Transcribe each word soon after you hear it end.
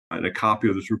And a copy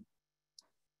of this,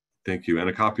 thank you. And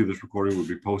a copy of this recording will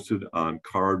be posted on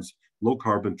CARB's Low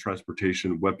Carbon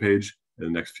Transportation webpage in the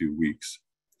next few weeks.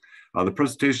 The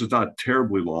presentation is not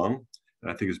terribly long,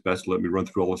 and I think it's best to let me run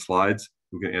through all the slides.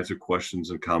 We can answer questions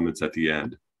and comments at the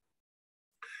end.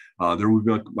 There will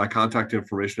be my contact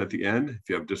information at the end. If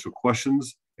you have additional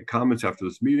questions and comments after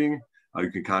this meeting, you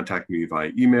can contact me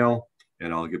via email,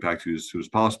 and I'll get back to you as soon as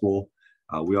possible.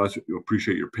 We also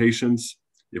appreciate your patience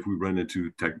if we run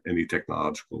into any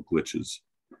technological glitches.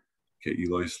 Okay,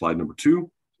 Eli, slide number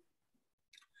 2.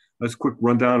 That's a quick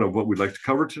rundown of what we'd like to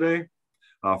cover today.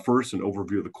 First, an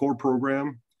overview of the core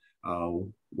program.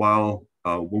 When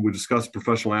we discuss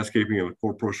professional landscaping and the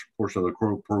core portion of the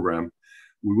core program,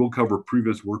 we will cover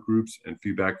previous work groups and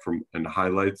feedback from and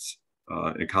highlights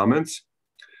and comments.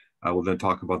 I will then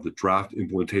talk about the draft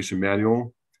implementation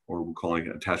manual, or we're calling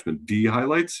it attachment D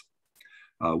highlights.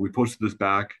 We posted this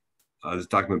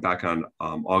document back on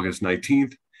August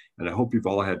 19th, and I hope you've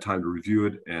all had time to review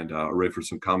it and are ready for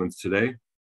some comments today.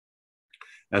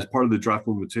 As part of the draft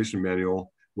implementation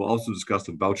manual, we'll also discuss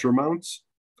the voucher amounts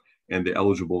and the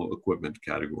eligible equipment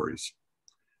categories.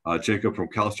 Jacob from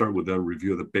CalStart will then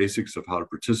review the basics of how to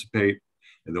participate,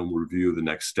 and then we'll review the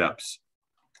next steps.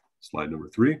 Slide number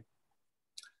 3.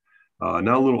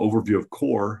 Now a little overview of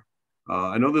CORE.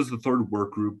 I know this is the third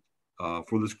work group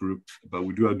for this group, but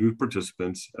we do have new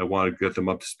participants. I want to get them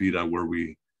up to speed on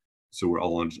so we're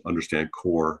all understand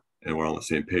CORE and we're on the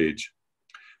same page.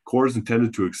 CORE is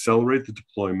intended to accelerate the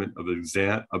deployment of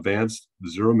advanced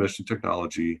zero-emission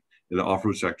technology in the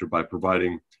off-road sector by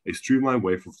providing a streamlined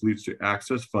way for fleets to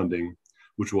access funding,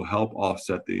 which will help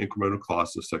offset the incremental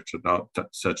costs of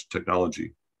such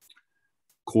technology.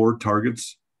 CORE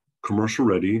targets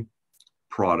commercial-ready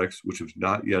products which have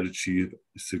not yet achieved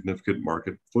a significant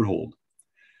market foothold.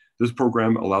 This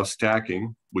program allows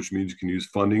stacking, which means you can use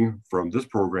funding from this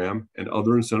program and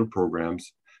other incentive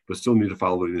programs, but still need to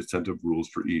follow the incentive rules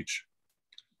for each.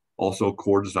 Also,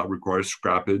 CORE does not require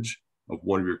scrappage of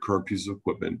one of your current pieces of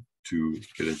equipment to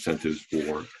get incentives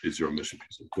for a zero-emission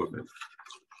piece of equipment.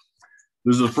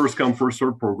 This is a first-come,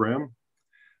 first-served program.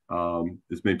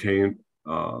 It's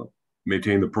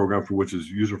maintain the program for which is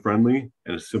user-friendly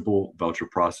and a simple voucher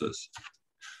process.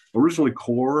 Originally,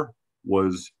 CORE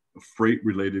was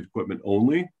freight-related equipment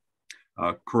only.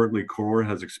 Currently, CORE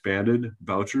has expanded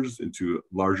vouchers into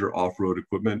larger off-road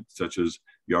equipment, such as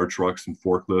yard trucks and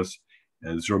forklifts,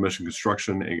 and zero-emission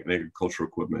construction and agricultural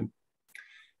equipment.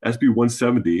 SB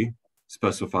 170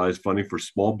 specifies funding for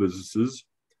small businesses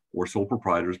or sole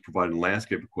proprietors providing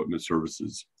landscape equipment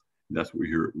services. And that's what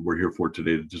we're here for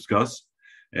today to discuss.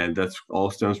 And that's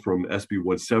all stems from SB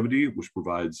 170, which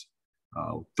provides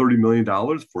 $30 million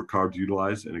for CARB to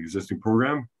utilize an existing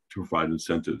program to provide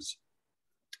incentives.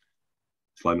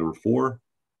 Slide number 4.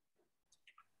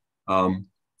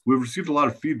 We've received a lot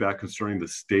of feedback concerning the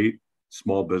state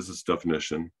small business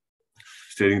definition,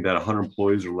 stating that 100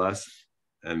 employees or less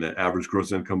and the average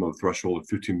gross income of threshold of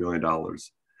 $15 million.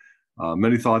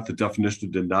 Many thought the definition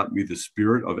did not meet the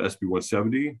spirit of SB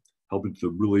 170, helping the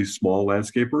really small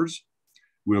landscapers.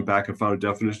 We went back and found a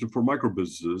definition for micro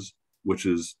businesses, which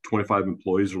is 25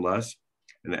 employees or less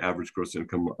and an average gross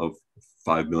income of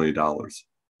 $5 million.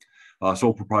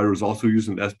 Sole proprietor is also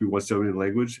using the SB 170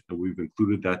 language, and we've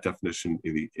included that definition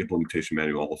in the implementation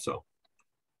manual also.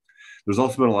 There's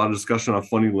also been a lot of discussion on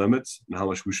funding limits and how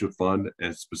much we should fund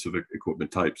and specific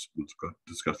equipment types. We'll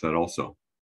discuss that also.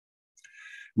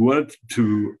 We wanted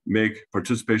to make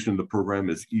participation in the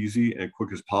program as easy and quick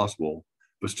as possible,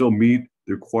 but still meet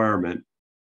the requirement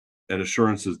and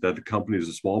assurances that the company is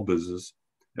a small business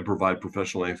and provide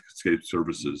professional landscape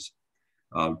services,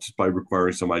 just by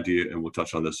requiring some idea, and we'll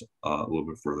touch on this a little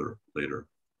bit further later.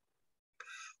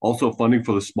 Also, funding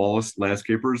for the smallest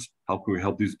landscapers. How can we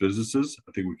help these businesses?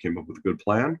 I think we came up with a good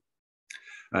plan.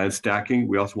 And stacking,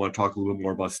 we also want to talk a little bit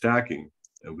more about stacking.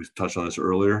 And we touched on this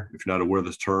earlier. If you're not aware of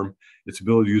this term, it's the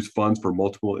ability to use funds for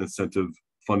multiple incentive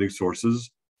funding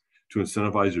sources to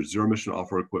incentivize your zero-emission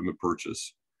off-road equipment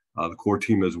purchase. The CORE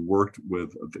team has worked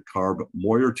with the CARB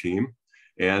Moyer team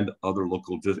and other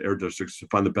local air districts to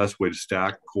find the best way to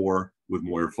stack CORE with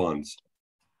Moyer funds.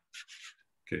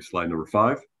 Okay, slide number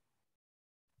 5.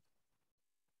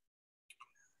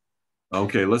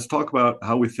 Okay, let's talk about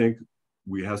how we think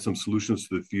we have some solutions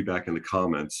to the feedback in the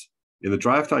comments. In the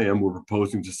draft IM, we're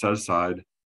proposing to set aside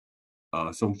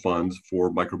some funds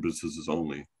for micro businesses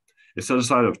only. It's set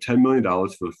aside of $10 million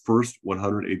for the first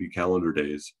 180 calendar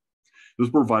days. This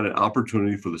will provide an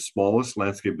opportunity for the smallest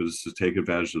landscape businesses to take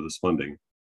advantage of this funding.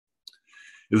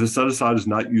 If the set aside is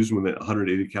not used within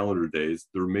 180 calendar days,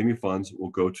 the remaining funds will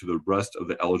go to the rest of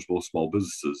the eligible small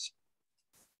businesses.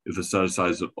 If the set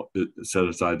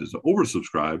aside is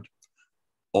oversubscribed,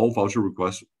 all voucher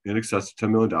requests in excess of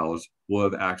 $10 million will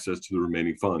have access to the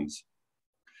remaining funds.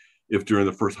 If during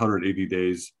the first 180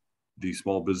 days, the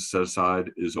small business set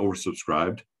aside is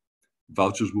oversubscribed,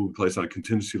 vouchers will be placed on a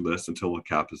contingency list until the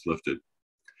cap is lifted.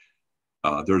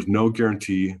 There's no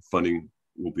guarantee funding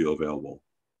will be available.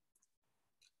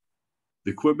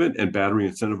 The equipment and battery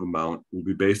incentive amount will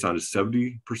be based on a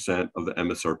 70% of the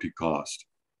MSRP cost.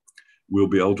 We'll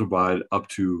be able to provide up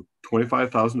to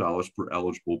 $25,000 per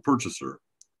eligible purchaser.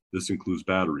 This includes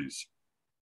batteries.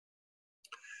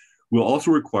 We'll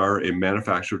also require a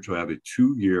manufacturer to have a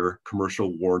 2-year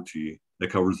commercial warranty that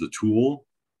covers the tool,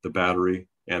 the battery,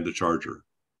 and the charger.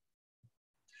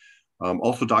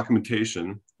 Also,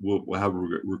 documentation will have a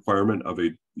requirement of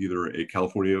either a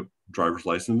California driver's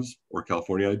license or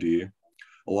California ID,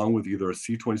 along with either a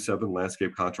C-27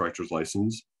 landscape contractor's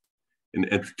license, an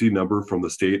entity number from the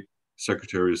state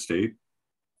Secretary of State,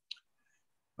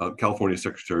 California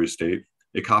Secretary of State,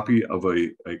 a copy of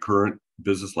a current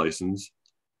business license,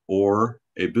 or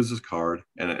a business card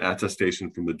and an attestation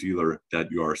from the dealer that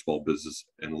you are a small business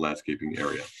in the landscaping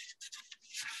area.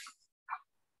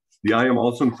 The IM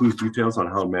also includes details on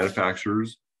how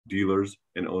manufacturers, dealers,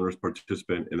 and owners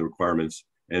participate in the requirements,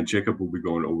 and Jacob will be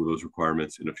going over those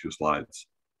requirements in a few slides.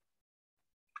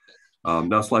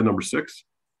 Now slide number 6.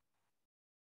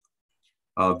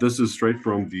 This is straight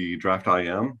from the draft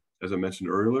IM. As I mentioned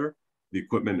earlier, the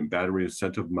equipment and battery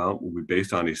incentive amount will be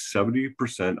based on a 70%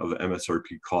 of the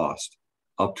MSRP cost,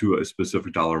 up to a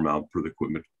specific dollar amount for the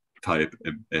equipment type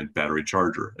and battery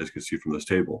charger, as you can see from this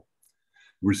table.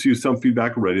 We received some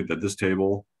feedback already that this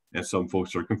table and some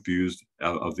folks are confused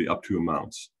of the up to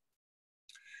amounts.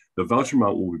 The voucher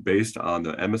amount will be based on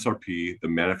the MSRP the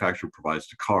manufacturer provides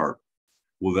to CARB.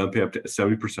 We'll then pay up to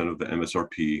 70% of the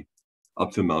MSRP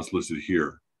up to the amounts listed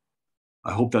here.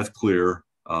 I hope that's clear.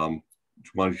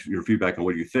 Want your feedback on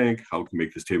what you think, how we can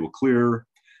make this table clear.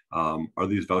 Are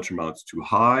these voucher amounts too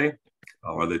high?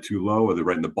 Are they too low? Are they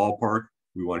right in the ballpark?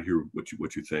 We want to hear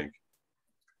what you think.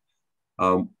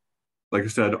 Like I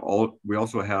said, we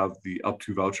also have the up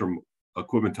to voucher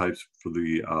equipment types for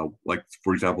the,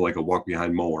 for example, like a walk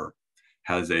behind mower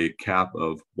has a cap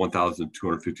of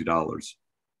 $1,250.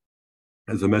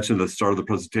 As I mentioned at the start of the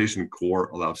presentation, CORE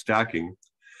allows stacking.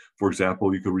 For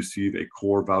example, you could receive a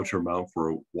CORE voucher amount for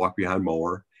a walk behind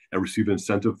mower and receive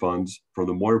incentive funds from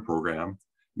the mower program.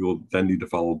 You will then need to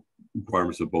follow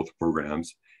requirements of both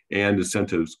programs, and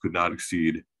incentives could not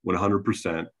exceed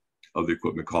 100% of the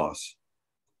equipment costs.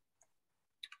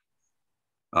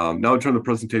 Now I turn the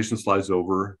presentation slides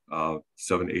over,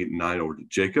 7, 8, and 9 over to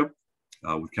Jacob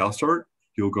with CalStart.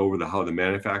 He'll go over how the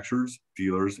manufacturers,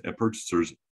 dealers, and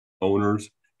purchasers, owners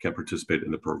can participate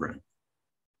in the program.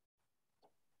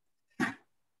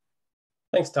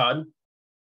 Thanks, Todd.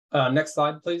 Next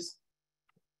slide, please.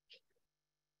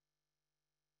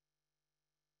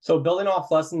 So building off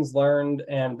lessons learned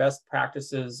and best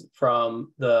practices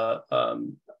from the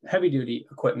heavy-duty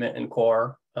equipment in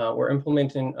CORE, we're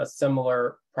implementing a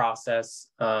similar process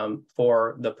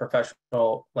for the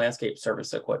professional landscape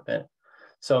service equipment.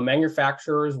 So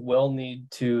manufacturers will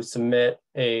need to submit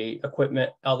a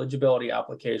equipment eligibility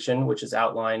application, which is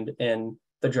outlined in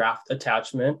the draft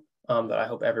attachment that I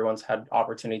hope everyone's had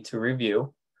opportunity to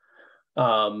review.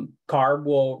 CARB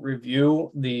will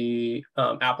review the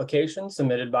application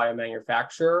submitted by a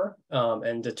manufacturer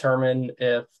and determine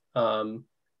if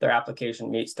their application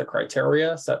meets the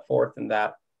criteria set forth in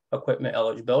that equipment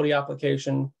eligibility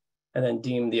application, and then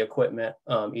deem the equipment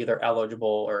either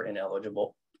eligible or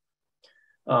ineligible.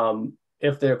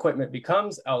 If the equipment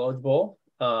becomes eligible,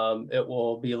 it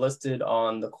will be listed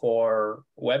on the CORE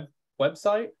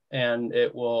website, and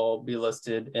it will be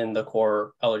listed in the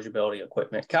CORE eligibility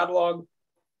equipment catalog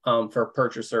for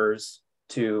purchasers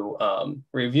to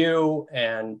review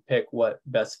and pick what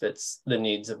best fits the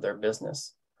needs of their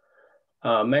business.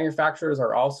 Manufacturers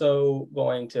are also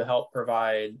going to help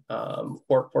provide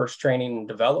workforce training and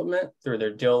development through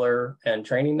their dealer and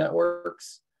training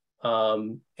networks.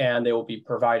 And they will be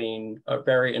providing a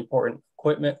very important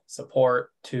equipment support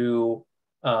to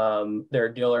their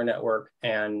dealer network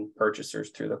and purchasers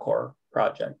through the CORE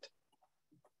project.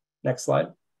 Next slide.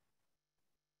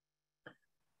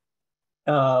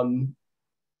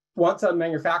 Once a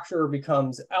manufacturer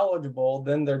becomes eligible,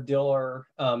 then their dealer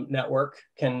network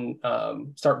can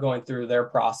start going through their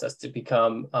process to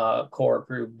become CORE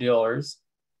approved dealers.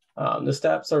 The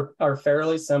steps are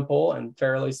fairly simple and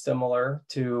fairly similar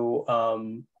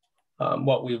to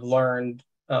what we've learned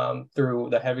through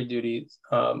the heavy duty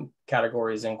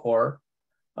categories in CORE.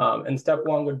 And step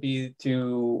one would be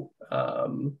to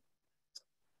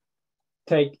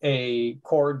take a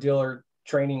core dealer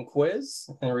training quiz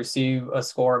and receive a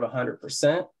score of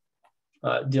 100%.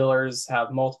 Dealers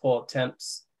have multiple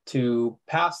attempts to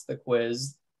pass the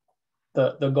quiz.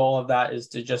 The goal of that is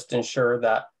to just ensure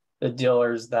that the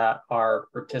dealers that are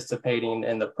participating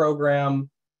in the program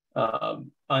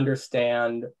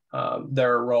understand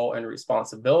their role and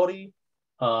responsibility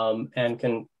and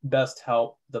can best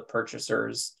help the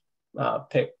purchasers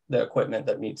pick the equipment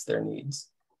that meets their needs.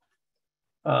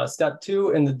 Step 2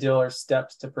 in the dealer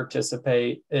steps to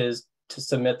participate is to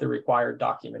submit the required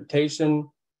documentation.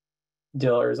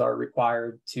 Dealers are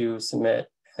required to submit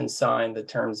and sign the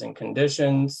terms and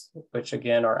conditions, which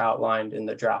again are outlined in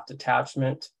the draft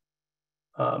attachment,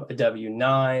 a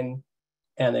W-9,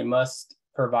 and they must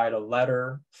provide a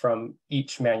letter from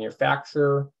each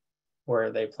manufacturer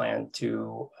where they plan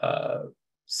to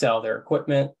sell their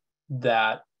equipment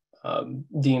that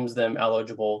deems them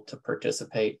eligible to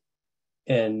participate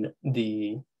in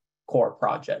the core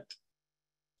project.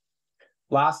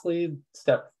 Lastly,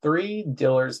 step 3,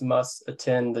 dealers must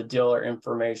attend the dealer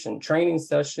information training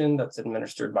session that's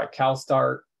administered by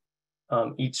CalSTART.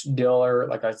 Each dealer,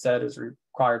 like I said, is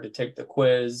required to take the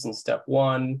quiz in step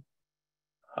 1,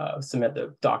 submit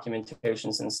the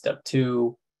documentations in step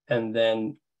 2, and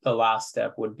then the last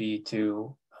step would be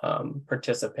to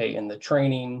participate in the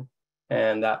training.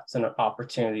 And that's an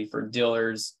opportunity for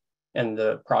dealers and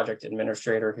the project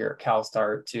administrator here at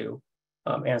CalSTART to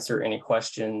answer any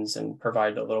questions and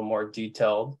provide a little more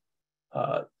detailed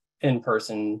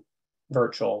in-person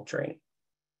virtual training.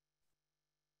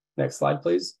 Next slide,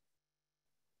 please.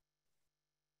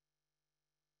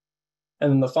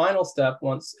 And then the final step,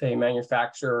 once a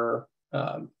manufacturer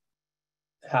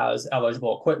has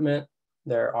eligible equipment,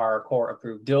 there are core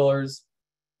approved dealers.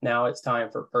 Now it's time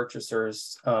for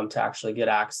purchasers to actually get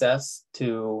access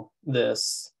to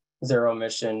this zero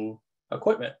emission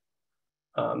equipment.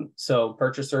 So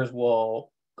purchasers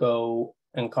will go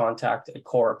and contact a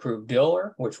core approved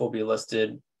dealer, which will be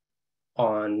listed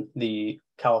on the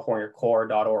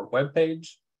californiacore.org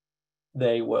webpage.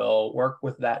 They will work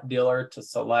with that dealer to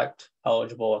select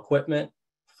eligible equipment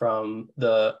from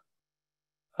the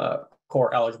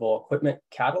core eligible equipment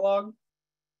catalog.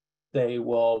 They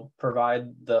will provide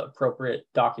the appropriate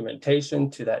documentation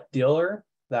to that dealer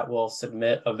that will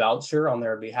submit a voucher on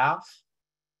their behalf.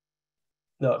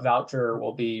 The voucher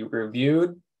will be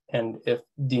reviewed, and if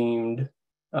deemed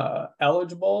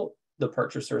eligible, the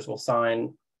purchasers will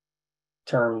sign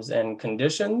terms and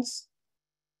conditions,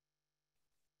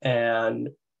 and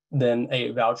then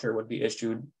a voucher would be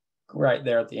issued right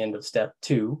there at the end of step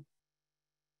 2.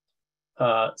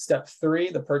 Step 3,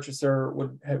 the purchaser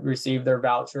would have received their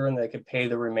voucher and they could pay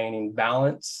the remaining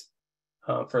balance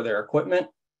for their equipment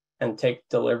and take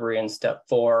delivery in step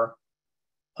 4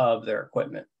 of their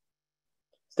equipment.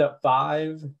 Step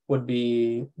 5 would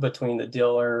be between the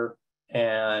dealer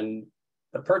and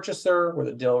the purchaser, where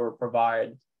the dealer will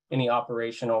provide any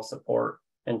operational support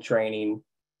and training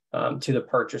to the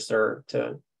purchaser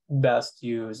to best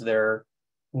use their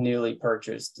newly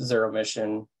purchased zero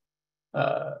emission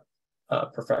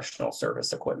professional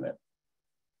service equipment.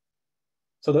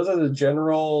 So those are the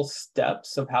general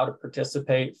steps of how to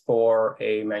participate for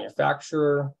a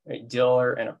manufacturer, a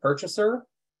dealer, and a purchaser.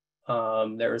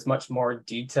 There is much more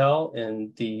detail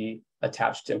in the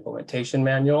attached implementation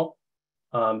manual,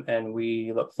 and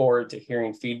we look forward to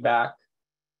hearing feedback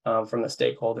from the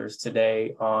stakeholders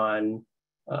today on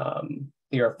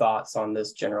your thoughts on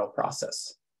this general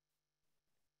process.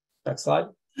 Next slide.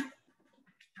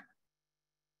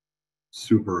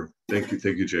 Super. Thank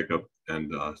you, Jacob.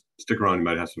 And stick around, you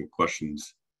might have some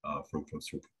questions from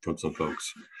some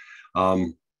folks.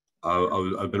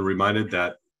 I've been reminded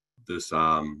that this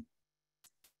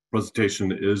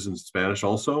presentation is in Spanish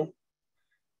also.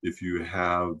 If you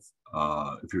have,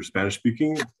 if you're Spanish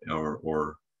speaking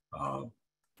or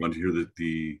want to hear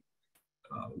the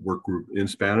work group in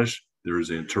Spanish, there is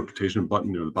an interpretation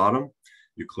button near the bottom.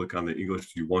 You click on the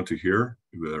English you want to hear,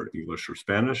 whether English or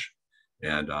Spanish,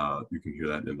 and you can hear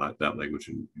that in that language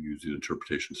and use the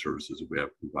interpretation services that we have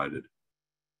provided.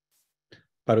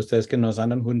 Para ustedes que nos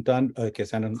andan juntando, que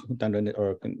se andan juntando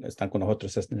o están con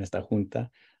nosotros en esta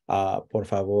junta, por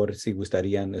favor, si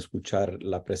gustarían escuchar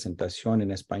la presentación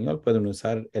en español, pueden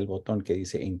usar el botón que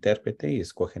dice intérprete y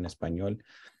escogen español.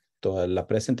 Toda la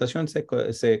presentación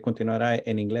se continuará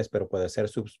en inglés, pero puede hacer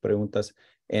sus preguntas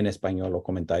en español o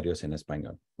comentarios en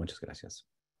español. Muchas gracias.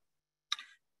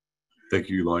 Thank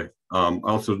you, Eloy. I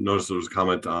also noticed there was a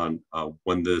comment on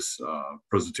when this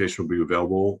presentation will be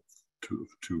available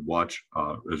to watch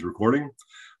as recording.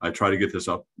 I try to get this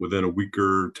up within a week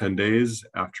or 10 days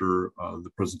after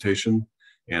the presentation.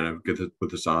 and I'll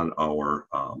put this on our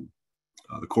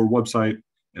the core website,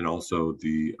 and also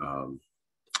the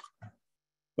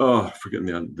I'm forgetting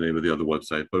the name of the other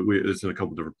website, but it's in a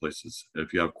couple different places.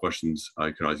 If you have questions,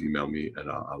 you can always email me, and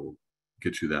I will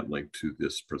get you that link to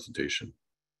this presentation.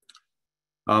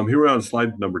 Here we're on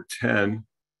slide number 10.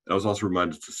 I was also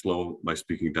reminded to slow my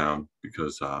speaking down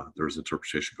because there's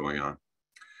interpretation going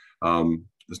on.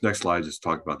 This next slide just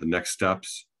talks about the next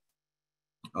steps.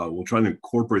 We'll try to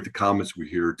incorporate the comments we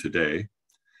hear today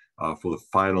for the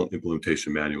final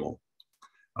implementation manual,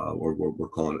 or what we're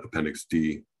calling Appendix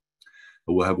D.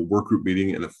 We'll have a work group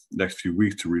meeting in the next few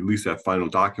weeks to release that final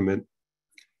document.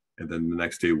 And then the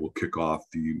next day, we'll kick off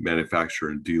the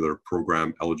manufacturer and dealer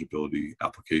program eligibility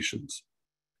applications.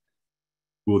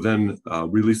 We'll then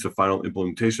release the final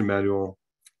implementation manual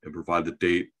and provide the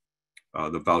date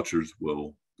the vouchers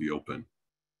will be open.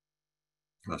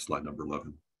 That's slide number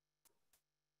 11.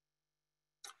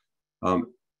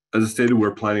 As I stated,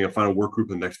 we're planning a final work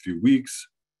group in the next few weeks.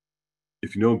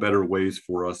 If you know better ways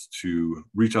for us to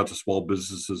reach out to small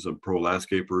businesses and pro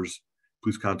landscapers,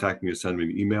 please contact me or send me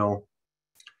an email.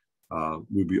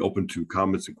 We'll be open to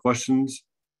comments and questions.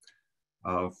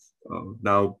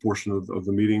 Now, portion of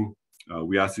the meeting,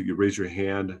 we ask that you raise your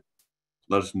hand.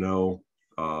 Let us know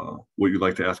what you'd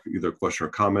like to ask, either a question or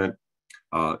comment.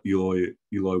 Eloy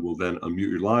will then unmute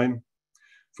your line.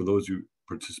 For those who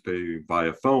participating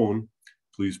via phone,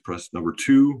 please press number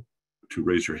 2 to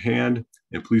raise your hand,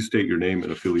 and please state your name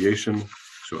and affiliation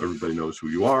so everybody knows who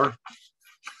you are.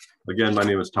 Again, my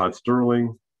name is Todd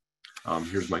Sterling.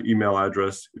 Here's my email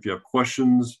address. If you have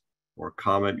questions or a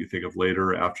comment you think of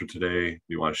later after today,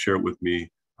 you want to share it with me,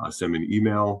 send me an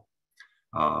email.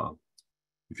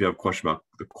 If you have a question about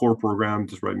the core program,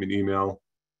 just write me an email.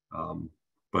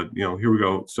 But here we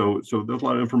go. So there's a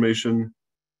lot of information.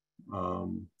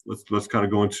 Let's kind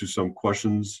of go into some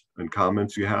questions and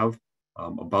comments you have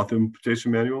about the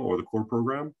implementation manual or the core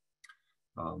program.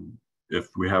 If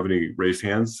we have any raised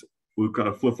hands, we'll kind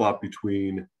of flip-flop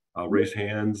between raised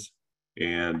hands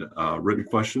and written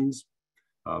questions.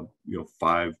 5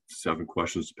 to 7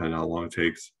 questions, depending on how long it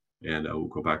takes, and we'll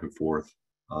go back and forth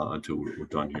until we're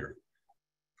done here.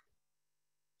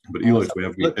 But Eli, do we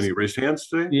have any raised hands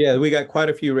today? Yeah, we got quite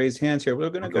a few raised hands here. We're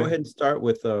going to go ahead and start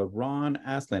with Ron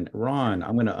Aslan. Ron,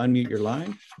 I'm going to unmute your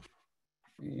line.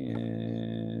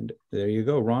 And there you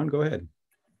go. Ron, go ahead.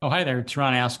 Oh, hi there. It's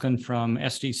Ron Aslan from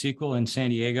SD SQL in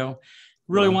San Diego.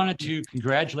 Really wanted to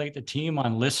congratulate the team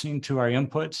on listening to our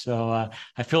input. So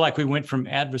I feel like we went from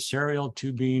adversarial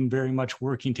to being very much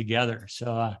working together.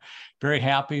 So very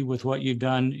happy with what you've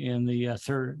done in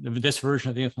this version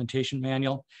of the implementation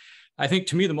manual. I think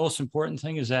to me, the most important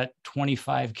thing is that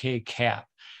 25K cap.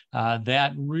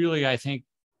 That really, I think,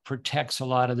 protects a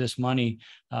lot of this money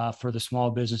for the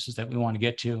small businesses that we want to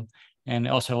get to. And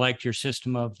also liked your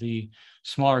system of the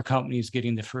smaller companies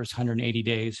getting the first 180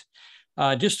 days.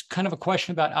 Just kind of a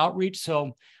question about outreach.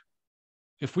 So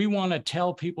if we want to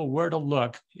tell people where to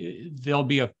look, there'll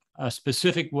be a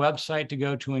specific website to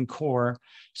go to in core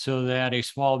so that a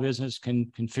small business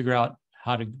can figure out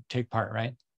how to take part,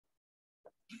 right?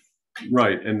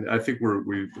 Right, and I think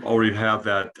we already have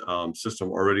that system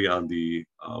already on the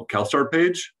CalStart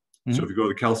page. Mm-hmm. So if you go to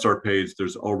the CalStart page,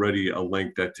 there's already a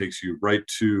link that takes you right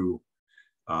to,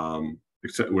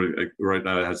 right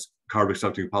now it has CARB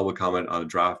accepting public comment on a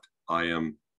draft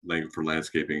IM link for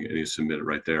landscaping, and you submit it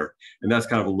right there. And that's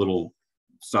kind of a little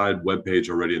side web page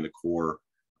already in the core,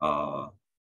 the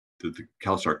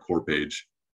CalStart core page.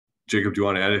 Jacob, do you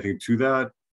want to add anything to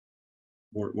that?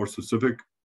 More specific?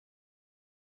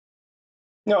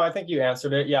 No, I think you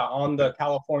answered it. Yeah, on the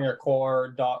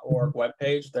californiacore.org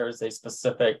webpage, there's a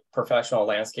specific professional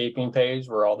landscaping page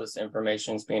where all this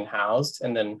information is being housed.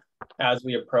 And then as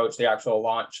we approach the actual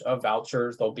launch of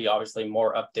vouchers, there'll be obviously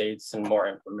more updates and more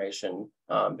information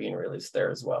being released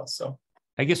there as well. So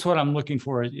I guess what I'm looking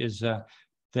for is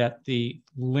that the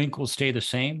link will stay the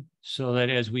same so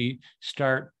that as we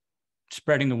start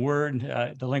spreading the word,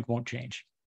 the link won't change.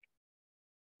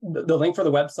 The link for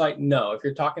the website, no. If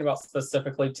you're talking about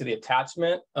specifically to the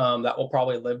attachment, that will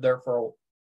probably live there for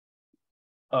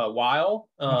a while.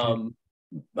 Okay.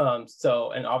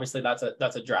 And obviously that's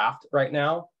a draft right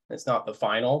now. It's not the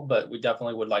final, but we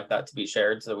definitely would like that to be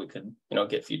shared so we could,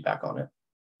 get feedback on it.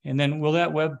 And then will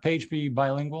that web page be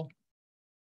bilingual?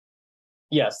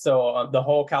 Yes. So the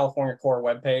whole California Core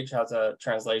webpage has a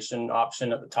translation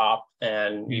option at the top,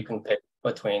 and you can pick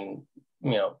between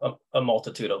a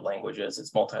multitude of languages. It's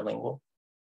multilingual.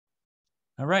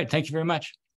 All right. Thank you very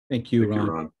much. Thank you,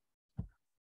 Ron.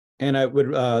 And I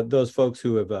would, those folks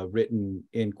who have written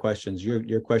in questions,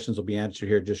 your questions will be answered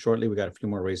here just shortly. We got a few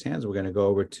more raised hands. We're going to go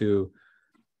over to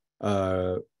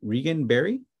Regan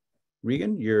Berry.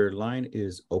 Regan, your line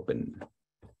is open.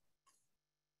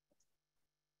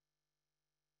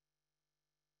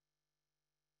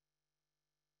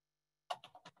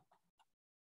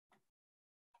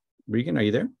 Regan, are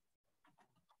you there?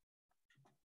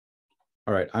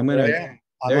 All right, I'm gonna.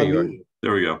 There you go.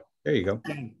 There we go. There you go.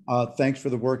 Thanks for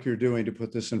the work you're doing to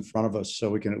put this in front of us so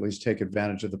we can at least take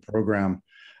advantage of the program.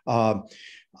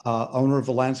 Owner of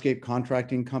the landscape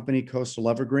contracting company, Coastal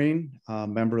Evergreen,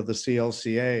 member of the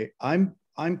CLCA.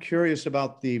 I'm curious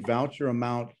about the voucher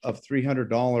amount of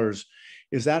 $300.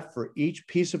 Is that for each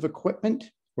piece of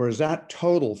equipment, or is that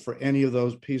total for any of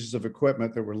those pieces of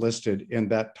equipment that were listed in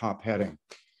that top heading?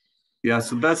 Yeah,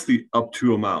 so that's the up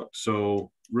to amount.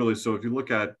 So really, so if you look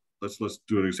at, let's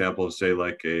do an example of, say,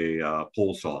 like a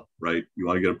pole saw, right? You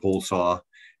want to get a pole saw,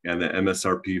 and the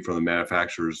MSRP from the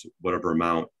manufacturer's whatever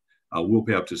amount, we'll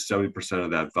pay up to 70% of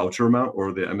that voucher amount,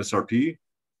 or the MSRP,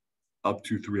 up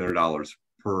to $300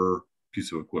 per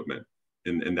piece of equipment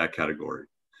in that category.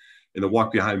 In the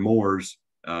walk behind mowers,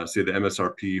 say the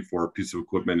MSRP for a piece of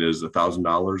equipment is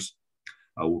 $1,000,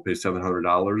 we'll pay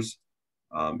 $700.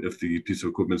 If the piece of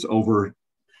equipment is over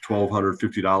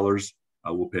 $1,250,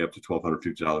 we'll pay up to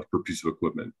 $1,250 per piece of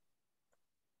equipment.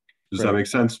 Does that make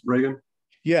sense, Reagan?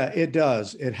 Yeah, it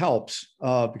does. It helps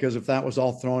because if that was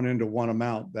all thrown into one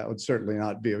amount, that would certainly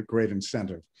not be a great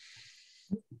incentive.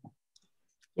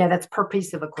 Yeah, that's per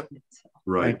piece of equipment.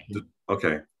 Right.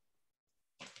 Okay.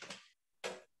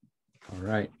 All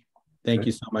right. Thank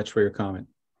you so much for your comment.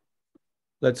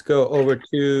 Let's go over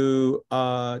to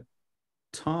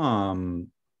Tom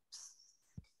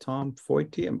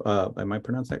Foyty. Am I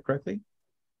pronouncing that correctly?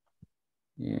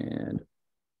 And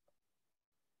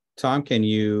Tom, can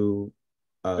you?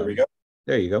 There we go.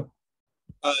 There you go.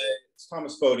 It's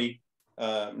Thomas Foyty,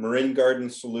 Marin Garden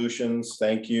Solutions.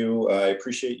 Thank you. I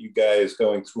appreciate you guys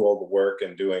going through all the work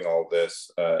and doing all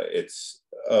this. It's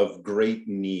of great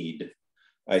need,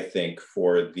 I think,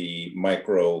 for the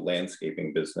micro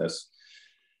landscaping business.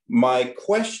 My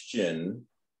question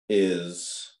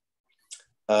is,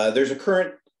 there's a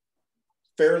current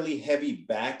fairly heavy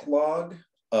backlog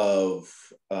of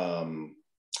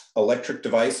electric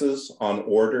devices on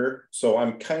order. So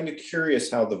I'm kind of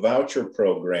curious how the voucher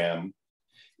program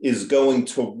is going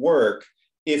to work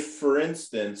if, for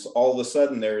instance, all of a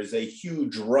sudden there is a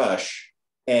huge rush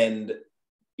and,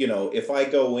 you know, if I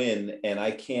go in and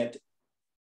I can't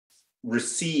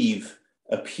receive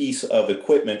a piece of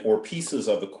equipment or pieces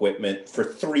of equipment for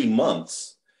 3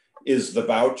 months, is the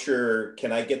voucher,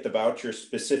 can I get the voucher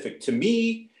specific to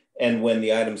me? And when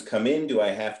the items come in, do I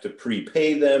have to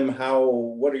prepay them?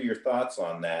 What are your thoughts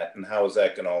on that? And how is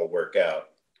that going to all work out?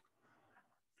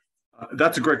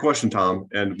 That's a great question, Tom.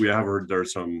 And we have heard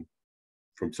there's some,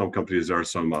 from some companies, there are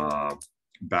some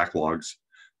backlogs.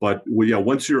 But well, yeah,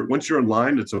 once you're in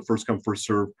line, it's a first come, first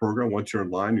serve program. Once you're in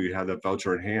line, you have that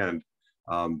voucher in hand.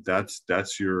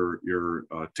 That's your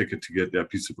ticket to get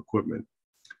that piece of equipment.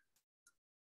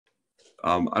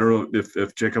 I don't know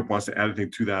if Jacob wants to add anything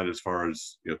to that as far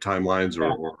as, you know, timelines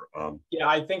or yeah,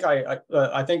 I think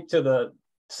I think to the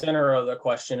center of the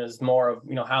question is more of,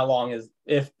 you know, how long is,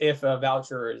 if a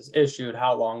voucher is issued,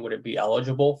 how long would it be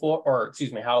eligible for, or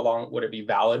excuse me, how long would it be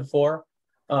valid for?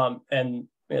 And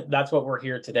that's what we're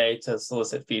here today to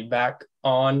solicit feedback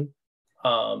on.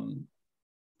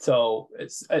 So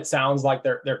it sounds like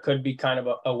there could be kind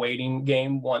of a waiting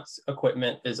game once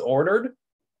equipment is ordered.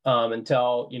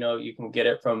 Until, you know, you can get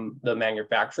it from the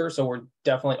manufacturer. So we're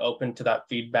definitely open to that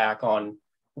feedback on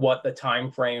what the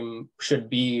time frame should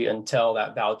be until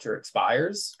that voucher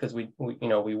expires, because we you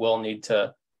know, we will need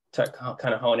to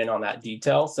kind of hone in on that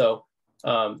detail. So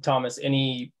Thomas,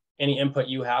 any input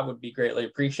you have would be greatly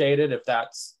appreciated. If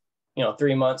that's, you know,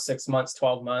 3 months, 6 months,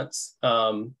 12 months,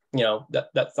 you know,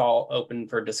 that's all open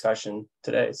for discussion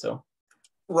today. So.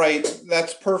 Right,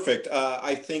 that's perfect.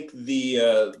 I think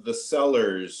the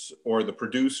sellers or the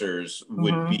producers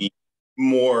would be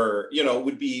more, you know,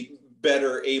 would be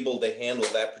better able to handle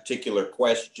that particular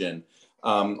question.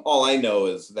 All I know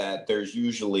is that there's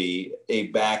usually a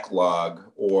backlog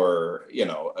or, you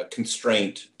know, a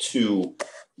constraint to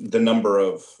the number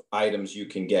of items you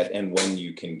can get and when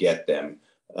you can get them.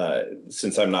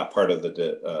 Since I'm not part of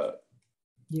the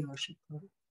dealership.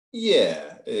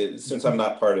 Yeah, since I'm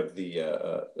not part of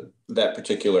the that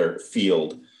particular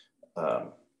field, I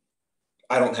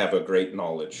don't have a great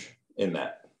knowledge in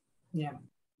that. Yeah.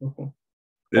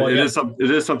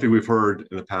 It is something we've heard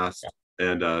in the past,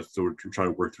 and so we're trying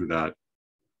to work through that.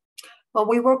 Well,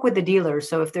 we work with the dealers,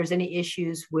 so if there's any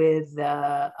issues with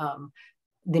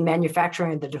the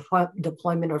manufacturing and the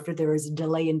deployment, or if there is a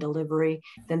delay in delivery,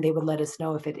 then they would let us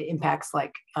know if it impacts,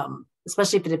 like,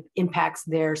 especially if it impacts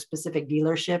their specific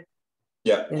dealership.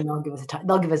 Yeah. Then they'll give us a time.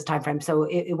 They'll give us a time frame, so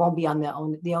it won't be on the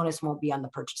onus won't be on the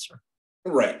purchaser.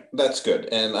 Right. That's good,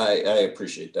 and I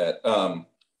appreciate that.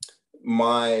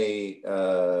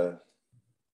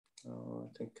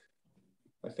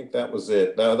 I think that was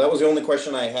it. That was the only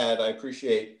question I had. I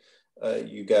appreciate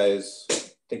you guys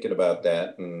thinking about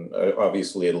that, and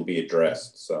obviously it'll be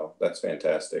addressed. So that's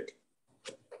fantastic.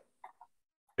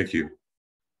 Thank you.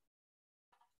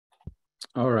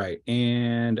 All right,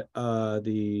 and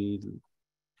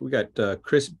we got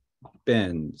Chris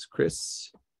Benz.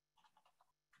 Chris.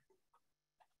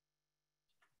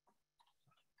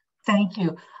 Thank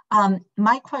you.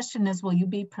 My question is, will you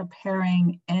be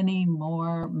preparing any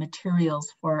more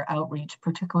materials for outreach,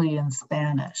 particularly in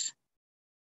Spanish?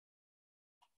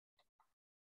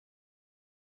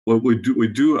 Well, we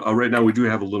do right now. We do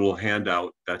have a little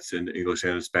handout that's in English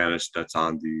and in Spanish. That's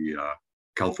on the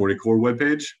California Core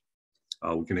webpage.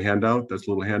 We can hand out. That's a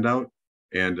little handout.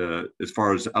 And as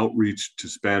far as outreach to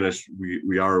Spanish,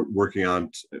 we are working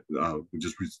on. We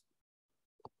just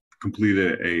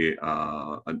completed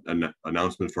an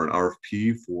announcement for an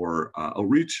RFP for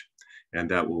outreach, and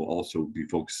that will also be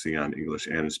focusing on English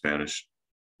and in Spanish.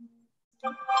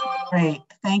 Great,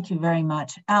 thank you very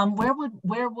much. Where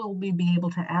will we be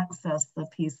able to access the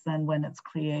piece then when it's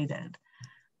created?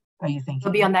 Are you thinking?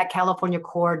 It'll be on that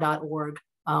californiacore.org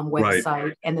website,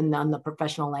 right. And then on the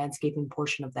professional landscaping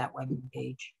portion of that web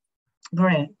page.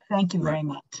 Great, thank you very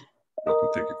much. Welcome.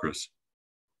 Thank you, Chris.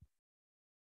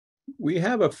 We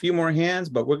have a few more hands,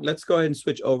 but let's go ahead and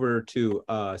switch over to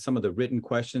some of the written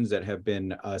questions that have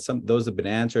been, those have been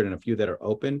answered and a few that are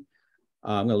open.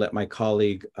 I'm going to let my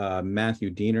colleague, Matthew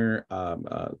Diener,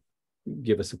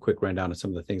 give us a quick rundown of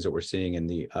some of the things that we're seeing in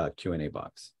the Q&A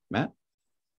box. Matt?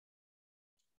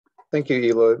 Thank you,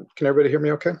 Ela. Can everybody hear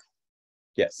me okay?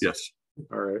 Yes. Yes.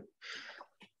 All right.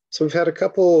 So we've had a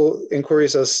couple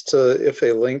inquiries as to if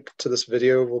a link to this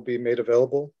video will be made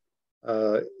available.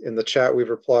 In the chat, we've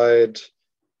replied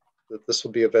that this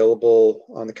will be available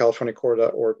on the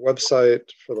californiacore.org website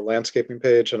for the landscaping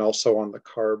page, and also on the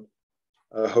CARB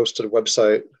hosted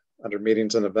website under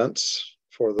meetings and events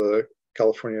for the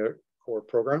California Core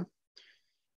program.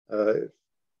 If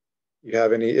you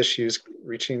have any issues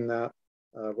reaching that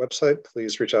website,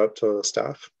 please reach out to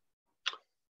staff.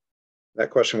 That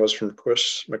question was from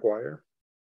Chris McGuire.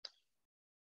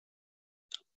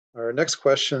 Our next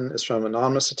question is from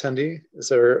anonymous attendee. Is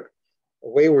there a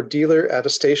way where dealer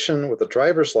attestation with a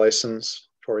driver's license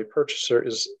for a purchaser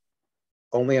is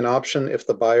only an option if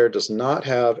the buyer does not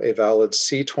have a valid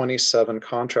C-27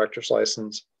 contractor's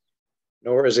license,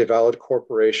 nor is a valid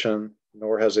corporation,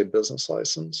 nor has a business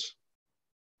license?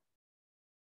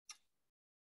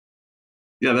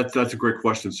 Yeah, that's a great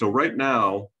question. So right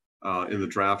now, in the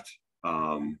draft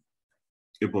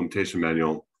implementation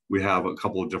manual, we have a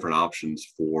couple of different options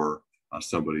for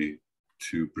somebody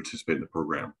to participate in the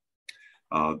program.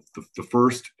 The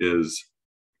first is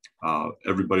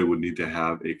everybody would need to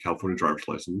have a California driver's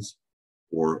license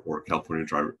or a California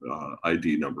driver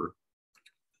ID number.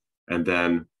 And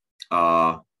then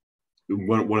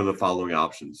one of the following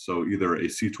options. So either a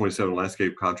C-27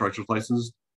 landscape contractor's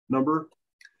license number.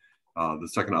 The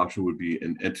second option would be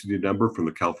an entity number from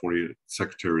the California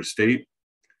Secretary of State.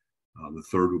 The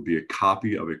third would be a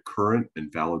copy of a current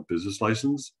and valid business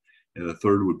license. And the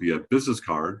third would be a business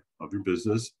card of your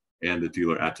business and the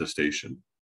dealer attestation.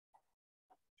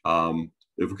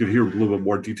 If we could hear a little bit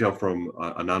more detail from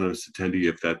an anonymous attendee,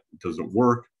 if that doesn't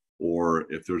work,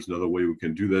 or if there's another way we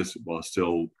can do this while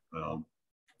still,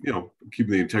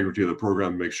 keeping the integrity of the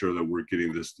program, make sure that we're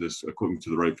getting this equipment to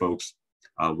the right folks,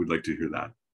 we'd like to hear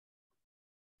that.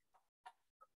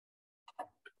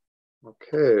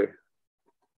 Okay.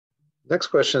 Next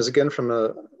question is again from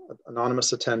an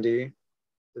anonymous attendee.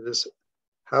 It is,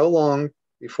 how long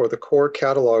before the core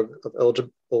catalog of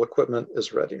eligible equipment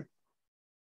is ready?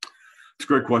 It's a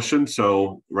great question.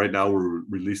 So right now we're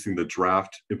releasing the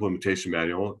draft implementation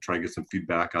manual, trying to get some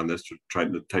feedback on this, to try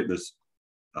to tighten this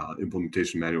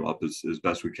implementation manual up as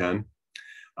best we can,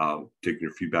 taking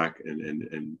your feedback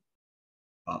and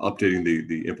updating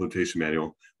the implementation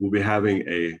manual. We'll be having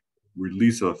a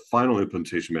release of final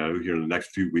implementation manual here in the next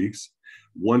few weeks.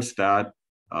 Once that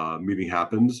meeting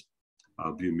happens,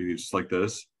 be a meeting just like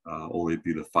this, only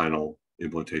be the final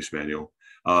implementation manual.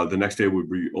 The next day we'll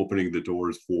be opening the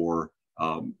doors for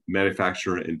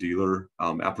manufacturer and dealer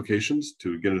applications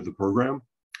to get into the program,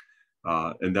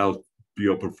 and that'll be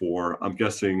open for, I'm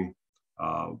guessing,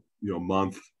 a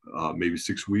month, maybe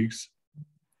 6 weeks.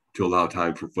 to allow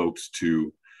time for folks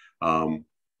to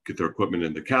get their equipment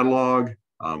in the catalog,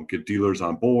 get dealers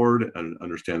on board and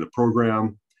understand the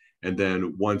program. And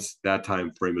then once that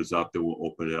time frame is up, then we'll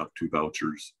open it up to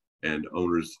vouchers, and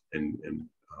owners and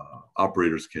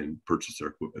operators can purchase their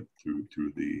equipment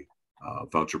through the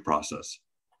voucher process.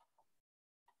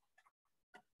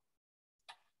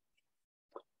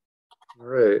 All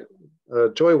right.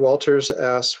 Joy Walters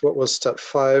asked, what was step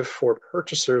 5 for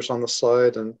purchasers on the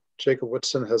slide? And Jacob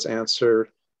Whitson has answered,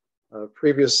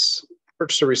 previous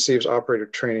purchaser receives operator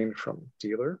training from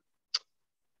dealer.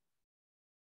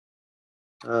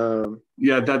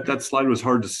 Yeah, that slide was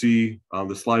hard to see.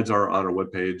 The slides are on our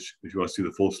webpage if you want to see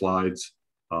the full slides.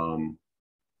 All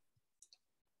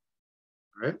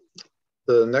right.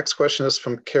 The next question is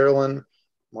from Carolyn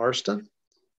Marston.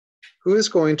 Who is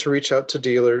going to reach out to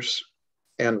dealers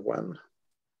and when?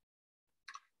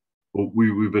 Well,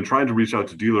 we've been trying to reach out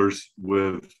to dealers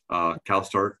with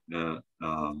CalStart.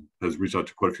 Has reached out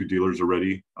to quite a few dealers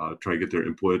already, trying to get their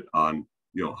input on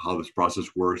how this process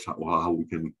works, how we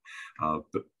can,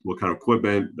 what kind of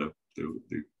equipment, the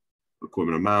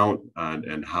equipment amount,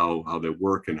 and how they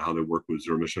work and how they work with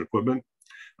zero emission equipment.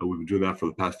 We've been doing that for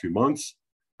the past few months.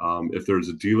 If there's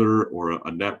a dealer or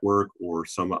a network or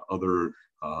some other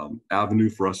avenue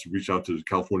for us to reach out to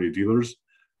California dealers,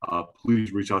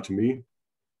 please reach out to me.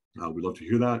 We'd love to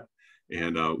hear that.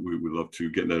 And we would love to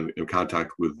get in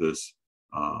contact with this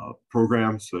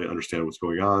program so they understand what's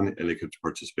going on and they can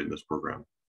participate in this program.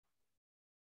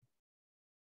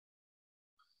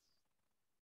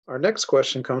 Our next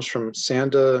question comes from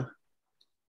Sanda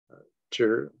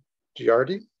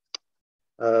Giardi.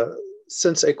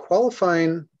 Since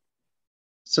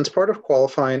part of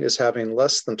qualifying is having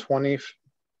less than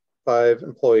 25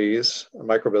 employees, a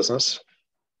micro business,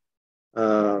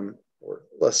 or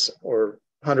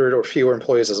 100 or fewer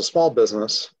employees as a small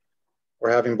business, or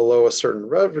having below a certain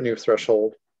revenue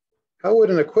threshold, how would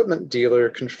an equipment dealer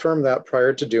confirm that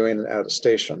prior to doing an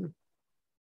attestation?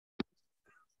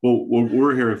 Well, what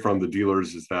we're hearing from the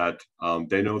dealers is that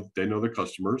they know their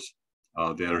customers.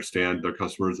 They understand their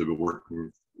customers. They've been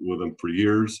working with them for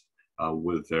years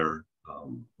with their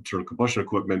internal combustion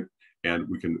equipment, and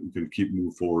we can keep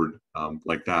moving forward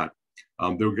like that.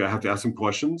 They're going to have to ask some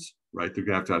questions, right? They're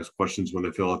going to have to ask questions when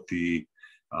they fill out the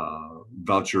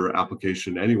voucher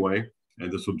application anyway.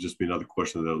 And this will just be another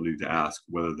question that they'll need to ask,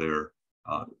 whether they're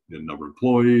the number of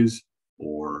employees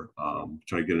or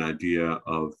trying to get an idea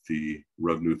of the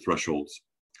revenue thresholds.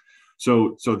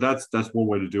 So that's one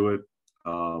way to do it.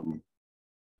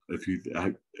 If you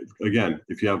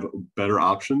have better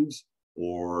options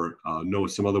or know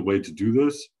some other way to do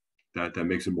this that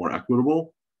makes it more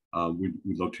equitable, we'd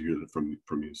love to hear that from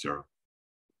you, Sarah,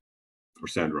 or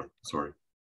Sandra. Sorry.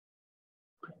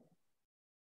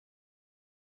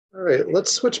 All right,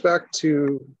 let's switch back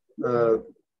to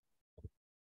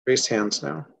raised hands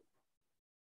now.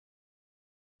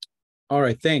 All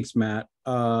right, thanks, Matt.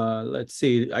 Let's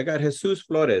see. I got Jesus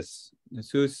Flores.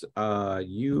 Jesus,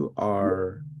 you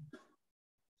are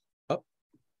up.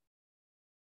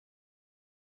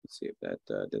 Let's see if that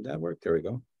did that work. There we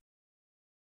go.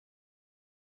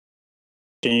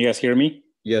 Can you guys hear me?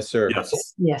 Yes, sir.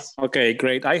 Yes. Yes. Okay,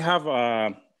 great. I have,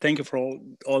 thank you for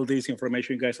all this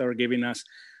information you guys are giving us,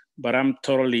 but I'm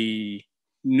totally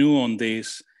new on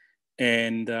this.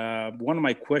 And one of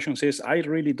my questions is, I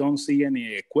really don't see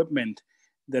any equipment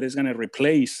that is gonna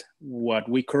replace what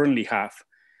we currently have,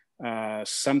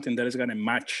 something that is gonna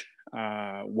match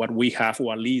what we have,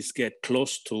 or at least get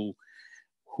close to.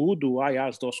 Who do I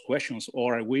ask those questions?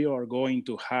 Or we are going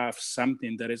to have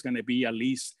something that is gonna be at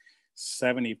least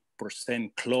 70%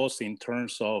 close in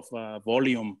terms of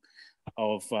volume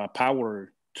of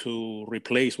power to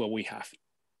replace what we have?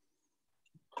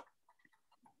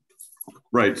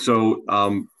 Right. So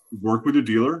work with your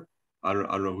dealer. I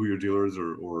don't know who your dealer is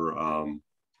or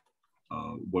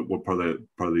what part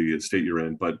of the state you're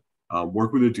in, but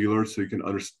work with a dealer so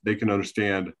they can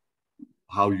understand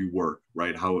how you work,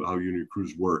 right? How you and your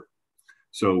crews work.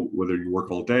 So whether you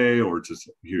work all day or just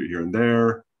here and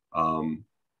there,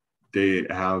 they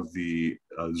have the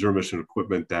zero emission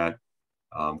equipment that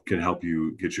can help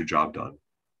you get your job done.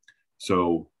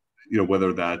 So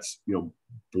whether that's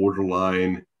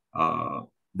borderline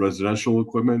residential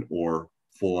equipment or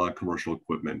full-on commercial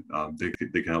equipment, they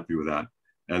can help you with that.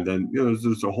 And then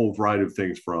there's a whole variety of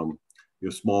things from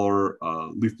smaller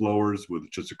leaf blowers with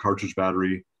just a cartridge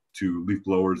battery to leaf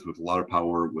blowers with a lot of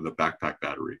power with a backpack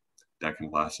battery that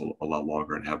can last a lot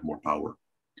longer and have more power.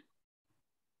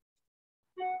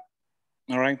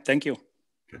 All right, thank you.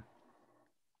 Okay.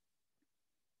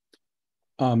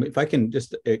 If I can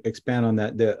just expand on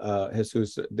that,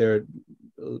 Jesus, there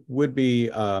would be,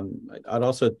 I'd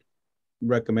also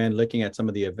recommend looking at some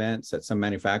of the events that some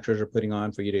manufacturers are putting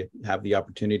on for you to have the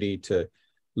opportunity to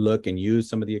look and use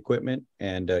some of the equipment,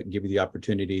 and give you the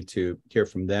opportunity to hear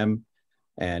from them.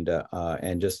 And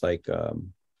just like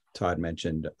Todd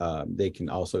mentioned, they can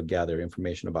also gather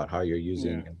information about how you're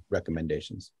using and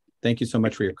recommendations. Thank you so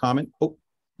much for your comment. Oh,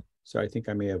 sorry, I think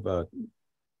I may have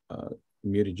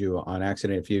muted you on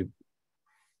accident. If you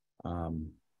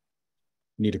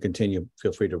need to continue,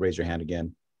 feel free to raise your hand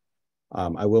again.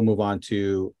 I will move on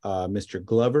to Mr.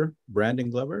 Glover, Brandon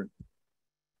Glover.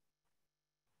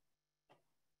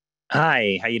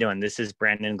 Hi, how you doing? This is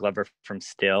Brandon Glover from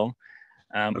Still.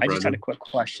 I just had a quick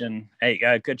question.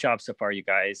 Hey, good job so far, you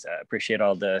guys. Appreciate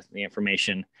all the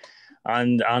information.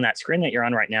 On that screen that you're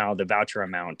on right now, the voucher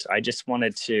amount, I just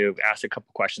wanted to ask a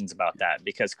couple questions about that,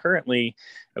 because currently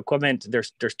equipment,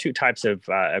 there's two types of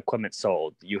equipment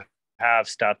sold. You have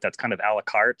stuff that's kind of a la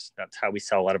carte. That's how we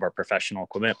sell a lot of our professional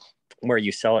equipment, where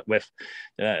you sell it with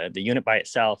the unit by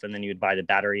itself, and then you'd buy the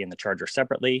battery and the charger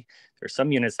separately. There's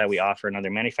some units that we offer and other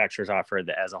manufacturers offer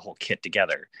that as a whole kit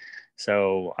together.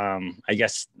 So I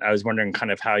guess I was wondering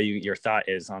kind of how your thought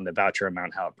is on the voucher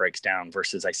amount, how it breaks down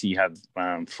versus I see you have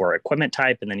for equipment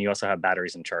type, and then you also have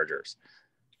batteries and chargers.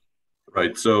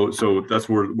 Right. So that's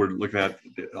what we're looking at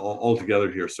all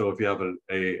together here. So if you have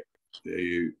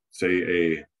say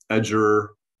a edger,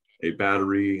 a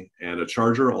battery, and a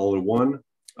charger all in one,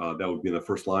 that would be in the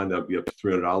first line. That would be up to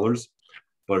 $300.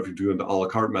 But if you're doing the a la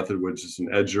carte method, which is an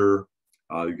edger,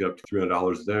 you get up to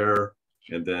 $300 there.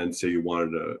 And then say you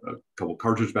wanted a couple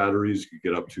cartridge batteries, you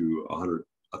could get up to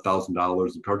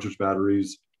 $1,000 in cartridge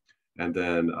batteries, and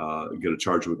then get a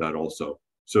charger with that also.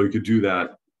 So you could do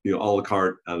that, a la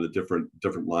carte on the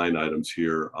different line items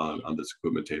here on this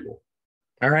equipment table.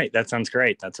 All right, that sounds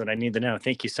great. That's what I need to know.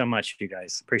 Thank you so much, you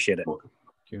guys. Appreciate it. Welcome.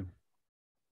 Thank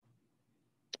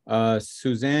you.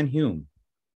 Suzanne Hume.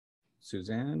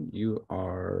 Suzanne, you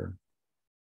are.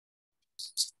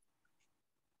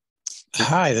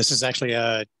 Hi, this is actually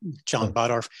John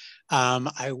Bodorf.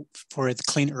 For the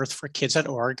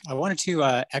cleanearth4kids.org, I wanted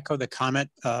to echo the comment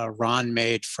Ron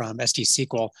made from SD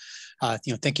Sequel.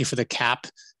 Thank you for the cap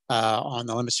on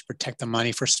the limits to protect the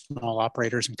money for small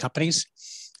operators and companies.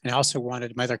 And I also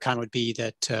wanted, my other comment would be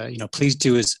that, please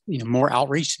do more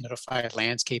outreach to notify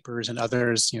landscapers and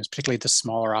others, particularly the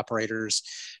smaller operators,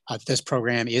 this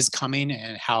program is coming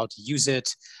and how to use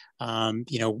it.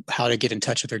 How to get in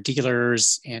touch with their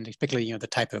dealers, and particularly, the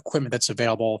type of equipment that's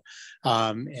available.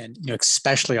 And,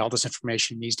 especially all this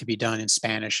information needs to be done in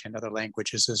Spanish and other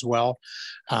languages as well.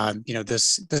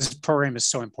 This program is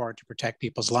so important to protect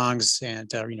people's lungs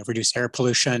and, reduce air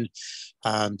pollution.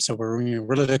 So we're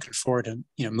really looking forward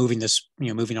to, moving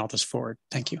all this forward.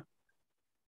 Thank you.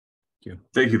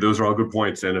 Thank you. Those are all good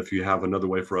points. And if you have another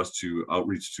way for us to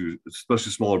outreach to,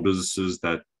 especially smaller businesses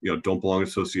that, don't belong to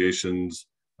associations,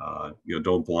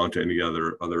 don't belong to any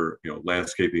other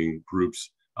landscaping groups,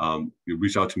 you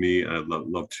reach out to me, and I'd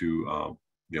love to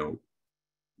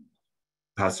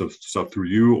pass some stuff through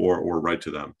you or write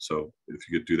to them. So if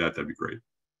you could do that, that'd be great.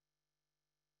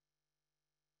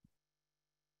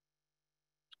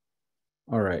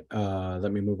 All right,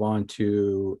 let me move on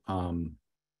to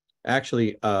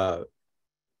actually,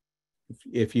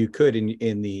 if you could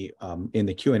in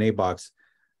the Q&A box,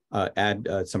 add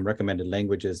some recommended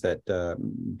languages that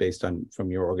based on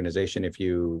from your organization. If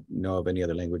you know of any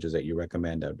other languages that you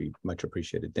recommend, that would be much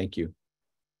appreciated. Thank you.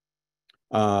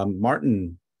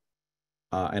 Martin,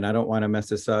 and I don't want to mess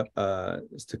this up,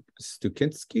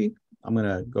 Stukinski, I'm going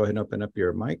to go ahead and open up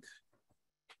your mic.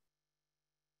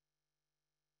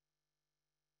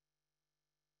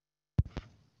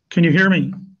 Can you hear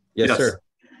me? Yes, sir.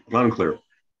 Loud and clear.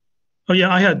 Oh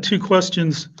yeah, I had two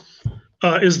questions.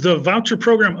 Is the voucher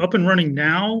program up and running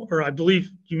now? Or I believe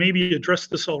you maybe addressed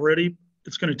this already.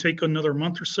 It's going to take another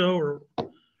month or so, or?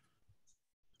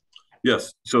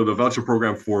 Yes, so the voucher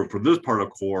program for this part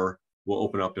of CORE will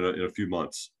open up in a few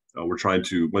months. We're trying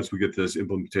to, once we get this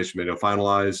implementation manual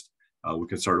finalized, we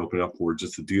can start opening up for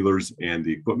just the dealers and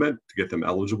the equipment to get them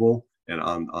eligible and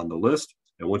on the list.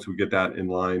 And once we get that in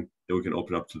line, then we can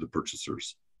open up to the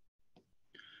purchasers.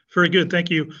 Very good, thank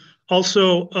you.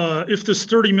 Also, if this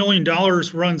 $30 million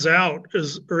runs out,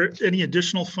 is there any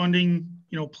additional funding,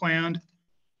 planned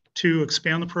to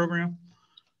expand the program?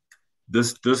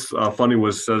 This funding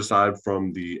was set aside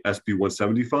from the SB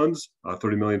 170 funds,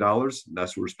 $30 million. And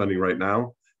that's what we're spending right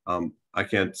now. I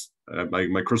can't.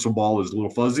 My crystal ball is a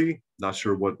little fuzzy. Not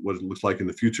sure what it looks like in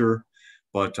the future,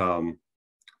 but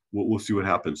we'll see what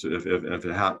happens. If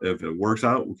it works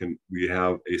out, we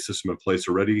have a system in place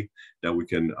already that we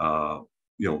can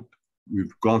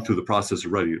we've gone through the process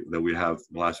already that we have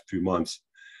in the last few months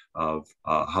of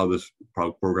how this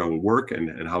program will work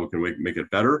and how we can make it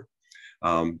better.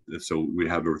 So we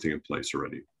have everything in place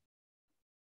already.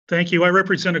 Thank you. I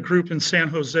represent a group in San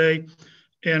Jose,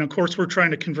 and of course, we're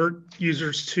trying to convert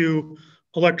users to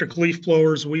electric leaf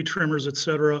blowers, weed trimmers, et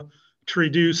cetera, to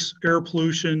reduce air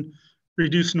pollution,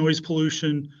 reduce noise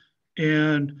pollution,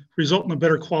 and result in a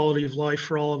better quality of life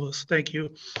for all of us. Thank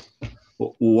you.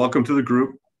 Well, welcome to the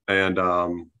group. And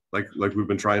like we've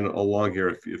been trying all along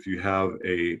here, if you have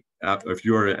if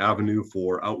you are an avenue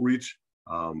for outreach,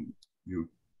 you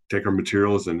take our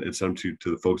materials and send them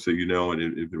to the folks that you know and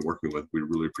have been working with. We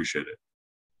really appreciate it.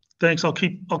 Thanks. I'll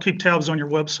keep tabs on your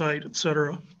website, et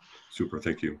cetera. Super.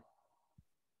 Thank you.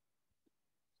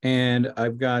 And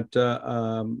I've got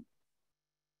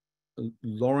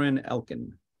Lauren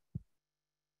Elkin.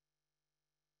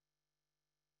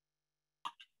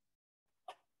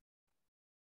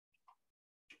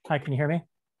 Hi, can you hear me?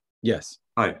 Yes.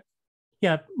 Hi.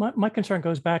 Yeah, my concern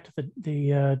goes back to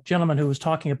the gentleman who was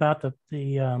talking about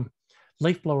the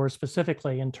leaf blowers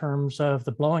specifically in terms of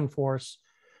the blowing force.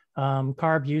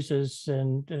 CARB uses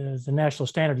and the national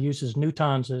standard uses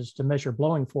newtons as to measure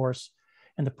blowing force.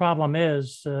 And the problem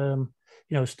is, still,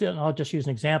 I'll just use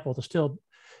an example.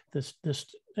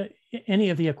 Any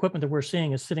of the equipment that we're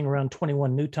seeing is sitting around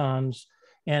 21 newtons.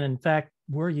 And in fact,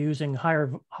 we're using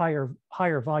higher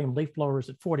volume leaf blowers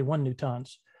at 41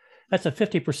 newtons. That's a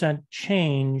 50%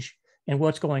 change in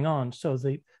what's going on. So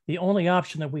the only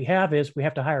option that we have is we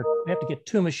have to get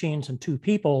 2 machines and 2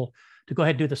 people to go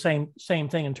ahead and do the same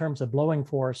thing in terms of blowing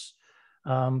force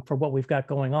for what we've got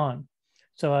going on.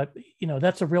 So,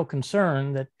 that's a real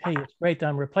concern that, hey, it's great that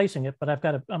I'm replacing it, but I'm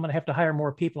going to have to hire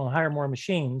more people and hire more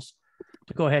machines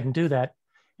to go ahead and do that.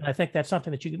 And I think that's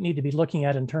something that you need to be looking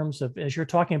at in terms of, as you're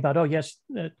talking about, oh, yes,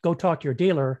 go talk to your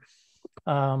dealer.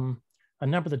 A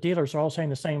number of the dealers are all saying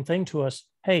the same thing to us.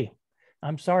 Hey,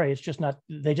 I'm sorry, it's just not,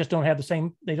 they just don't have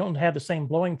the same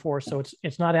blowing force. So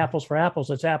it's not apples for apples,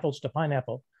 it's apples to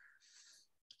pineapple.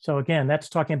 So again, that's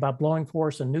talking about blowing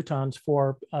force and newtons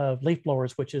for leaf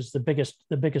blowers, which is the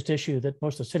biggest issue that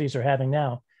most of the cities are having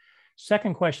now.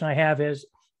 Second question I have is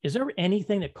there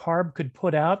anything that CARB could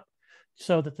put out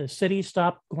so that the cities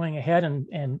stop going ahead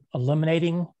and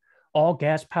eliminating all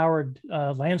gas-powered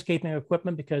landscaping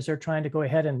equipment because they're trying to go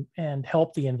ahead and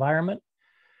help the environment?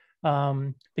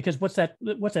 Because what's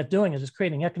that doing is it's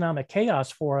creating economic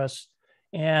chaos for us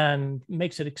and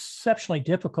makes it exceptionally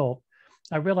difficult.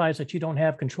 I realize that you don't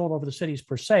have control over the cities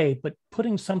per se, but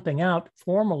putting something out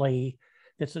formally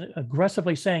that's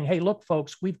aggressively saying, hey, look,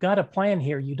 folks, we've got a plan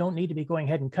here. You don't need to be going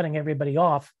ahead and cutting everybody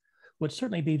off would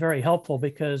certainly be very helpful,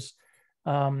 because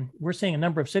we're seeing a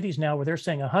number of cities now where they're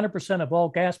saying 100% of all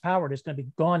gas powered is going to be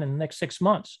gone in the next 6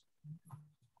 months.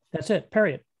 That's it,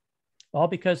 period. All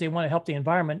because they want to help the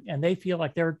environment and they feel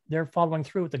like they're following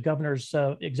through with the governor's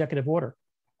executive order.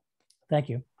 Thank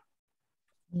you.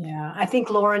 Yeah, I think,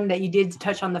 Lauren, that you did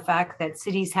touch on the fact that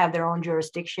cities have their own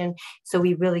jurisdiction, so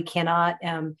we really cannot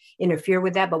interfere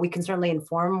with that, but we can certainly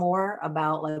inform more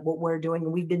about like what we're doing.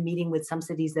 And we've been meeting with some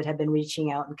cities that have been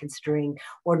reaching out and considering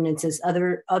ordinances.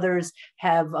 Others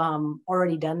have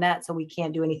already done that, so we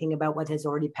can't do anything about what has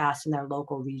already passed in their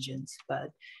local regions.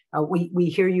 But we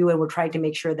hear you, and we're trying to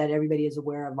make sure that everybody is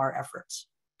aware of our efforts.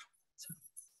 So.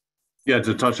 Yeah,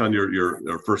 to touch on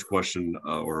your first question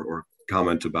or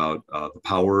comment about the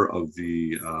power of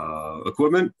the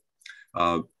equipment.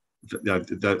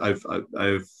 That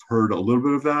I've heard a little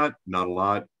bit of that, not a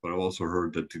lot, but I've also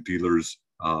heard that the dealers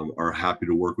are happy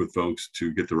to work with folks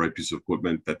to get the right piece of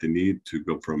equipment that they need to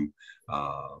go from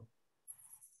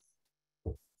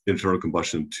internal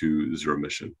combustion to zero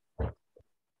emission.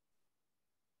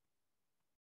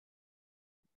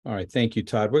 All right, thank you,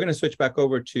 Todd. We're going to switch back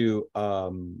over to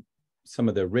some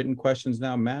of the written questions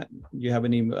now. Matt, you have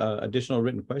any additional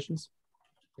written questions?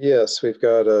 Yes, we've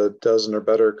got a dozen or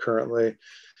better currently.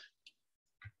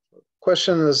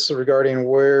 Question is regarding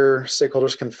where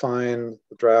stakeholders can find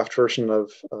the draft version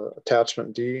of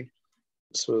attachment D.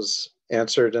 This was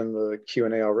answered in the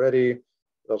Q&A already.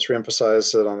 I'll just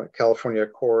reemphasize that on the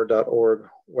californiacorps.org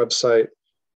website,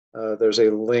 there's a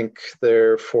link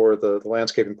there for the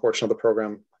landscaping portion of the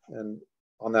program. And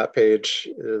on that page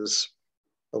is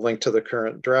a link to the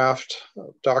current draft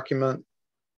document,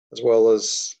 as well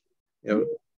as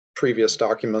previous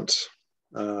documents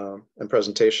and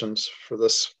presentations for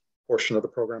this portion of the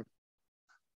program.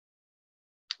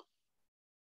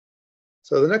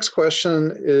 So the next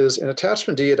question is, in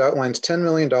attachment D, it outlines $10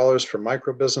 million for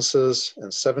micro businesses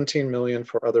and $17 million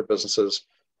for other businesses.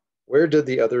 Where did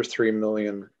the other $3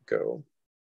 million go?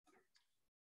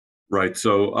 Right.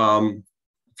 So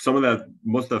some of that,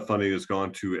 most of that funding has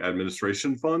gone to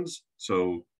administration funds.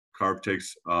 So CARB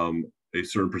takes a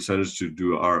certain percentage to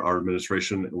do our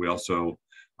administration. We also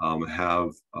have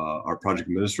our project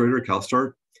administrator,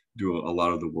 CalStart, do a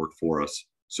lot of the work for us.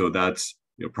 So that's,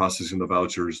 you know, processing the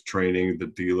vouchers, training the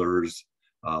dealers,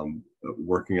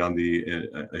 working on the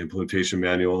implementation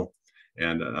manual,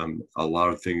 and a lot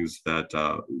of things that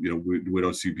you know, we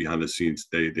don't see behind the scenes.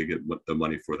 They get the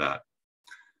money for that.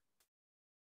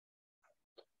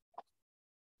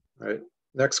 All right.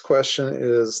 Next question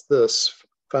is this: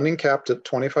 funding capped at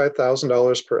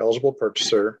 $25,000 per eligible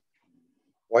purchaser.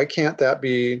 Why can't that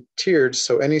be tiered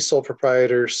so any sole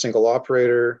proprietor, single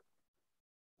operator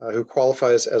who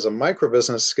qualifies as a micro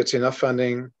business gets enough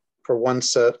funding for one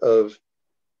set of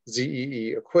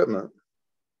ZEE equipment?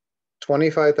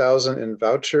 $25,000 in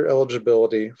voucher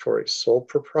eligibility for a sole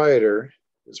proprietor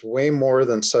is way more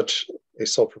than such a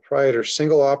sole proprietor,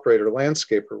 single operator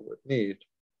landscaper would need.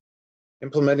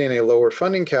 Implementing a lower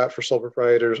funding cap for sole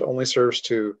proprietors only serves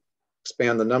to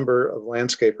expand the number of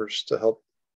landscapers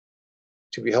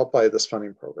to be helped by this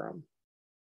funding program.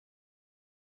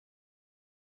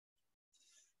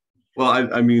 Well,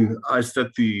 I mean, I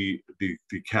set the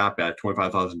cap at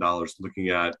 $25,000, looking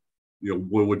at, you know,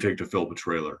 what it would take to fill up a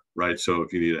trailer, right? So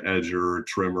if you need an edger,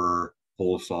 trimmer,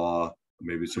 pole saw,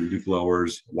 maybe some leaf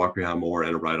blowers, walk behind mower,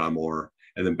 and a ride-on mower,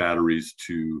 and then batteries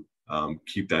to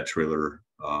keep that trailer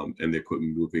and the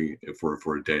equipment moving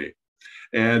for a day.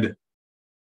 And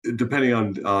depending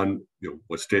on you know,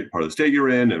 what part of the state you're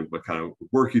in and what kind of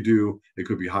work you do, it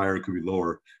could be higher, it could be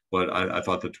lower. But I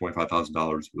thought that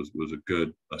 $25,000 was a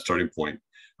good starting point.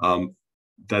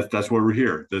 That's why we're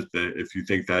here. If you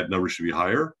think that number should be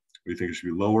higher, or you think it should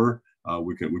be lower,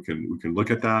 we can look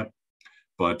at that.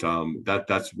 But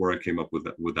that's where I came up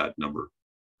with that number.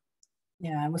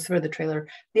 Yeah, it was for the trailer.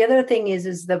 The other thing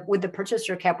is that with the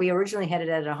purchaser cap, we originally had it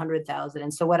at 100,000.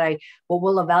 And so what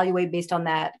we'll evaluate based on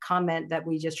that comment that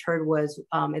we just heard was,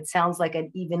 it sounds like an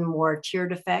even more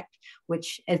tiered effect,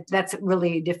 which that's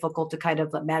really difficult to kind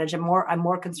of manage. I'm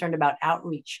more concerned about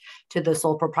outreach to the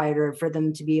sole proprietor for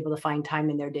them to be able to find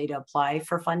time in their day to apply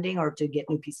for funding or to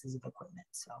get new pieces of equipment.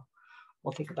 So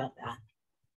we'll think about that.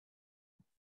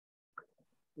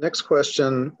 Next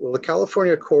question: will the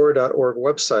CaliforniaCore.org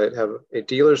website have a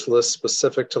dealer's list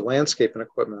specific to landscaping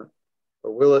equipment,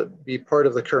 or will it be part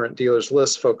of the current dealer's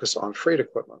list focused on freight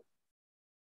equipment?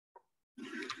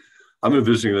 I'm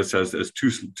envisioning this as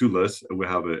two lists. We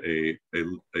have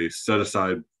a set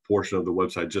aside portion of the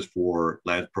website just for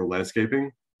pro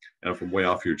landscaping, and from way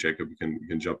off here, Jacob, you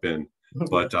can jump in.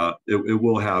 But it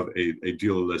will have a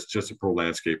dealer list just for pro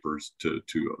landscapers to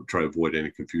try to avoid any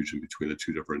confusion between the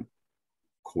two different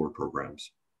core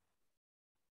programs.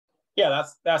 Yeah,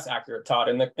 that's accurate, Todd.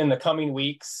 In the coming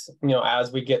weeks, you know,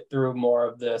 as we get through more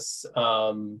of this,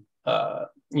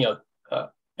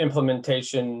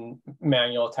 implementation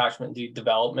manual attachment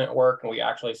development work, and we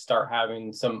actually start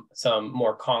having some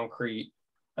more concrete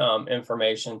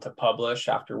information to publish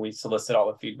after we solicit all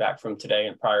the feedback from today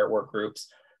and prior work groups,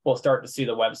 we'll start to see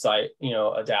the website, you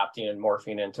know, adapting and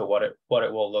morphing into what it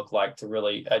will look like to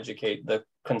really educate the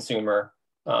consumer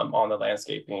on the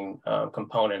landscaping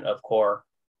component of core,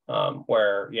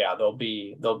 where there'll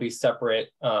be separate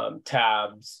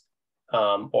tabs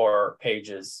or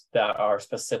pages that are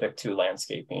specific to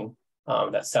landscaping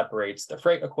that separates the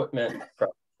freight equipment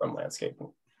from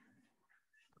landscaping.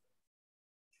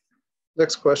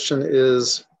 Next question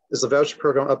is the voucher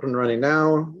program up and running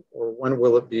now, or when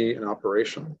will it be in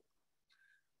operation?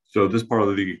 So this part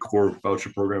of the core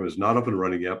voucher program is not up and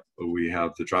running yet, but we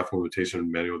have the draft implementation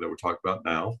manual that we're talking about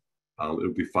now. It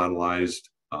will be finalized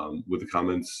with the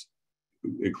comments,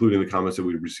 including the comments that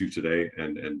we received today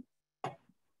and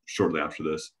shortly after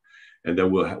this. And then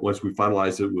once we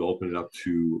finalize it, we'll open it up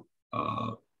to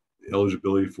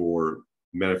eligibility for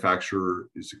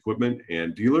manufacturers' equipment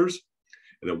and dealers.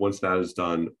 And then once that is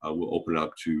done, we'll open it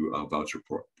up to voucher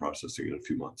processing in a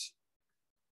few months.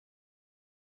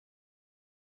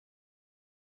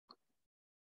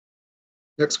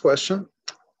 Next question: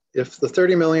 if the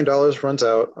 $30 million runs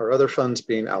out, are other funds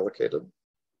being allocated?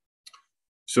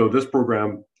 So this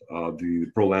program, the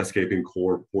Pro Landscaping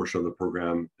Core portion of the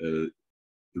program,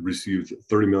 received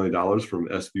 $30 million from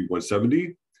SB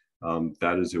 170.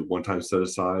 That is a one-time set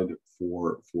aside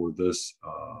for this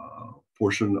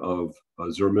portion of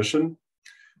zero emission.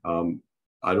 I'm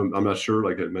not sure,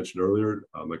 like I mentioned earlier,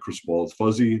 my crystal ball is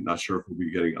fuzzy, not sure if we'll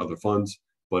be getting other funds,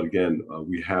 but again,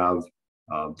 we have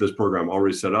this program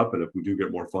already set up, and if we do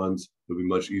get more funds, it'll be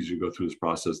much easier to go through this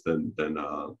process than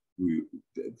the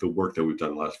work that we've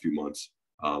done the last few months.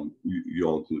 You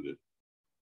all included.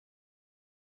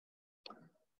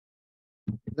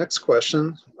 Next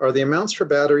question, are the amounts for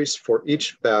batteries for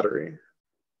each battery?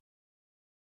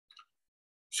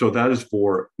 So that is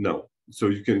for, no. So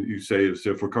you say,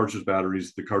 so for cartridge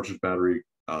batteries, the cartridge battery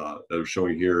that I'm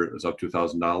showing here is up to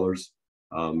 $1,000.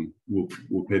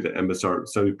 We'll pay the MSR,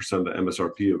 70% of the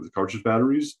MSRP of the cartridge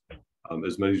batteries,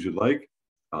 as many as you'd like,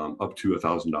 up to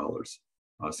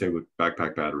 $1,000. Same with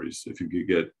backpack batteries. If you could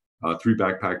get 3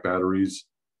 backpack batteries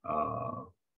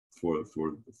for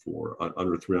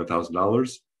under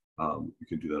 $300,000, you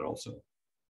can do that also.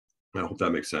 I hope that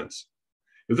makes sense.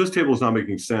 If this table is not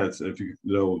making sense, and if you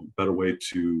know a better way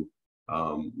to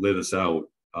lay this out,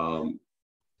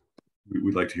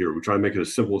 we'd like to hear it. We try to make it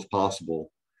as simple as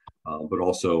possible, but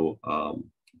also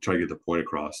try to get the point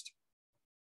across.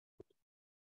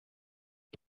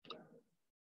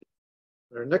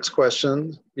 Our next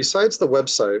question, besides the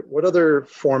website, what other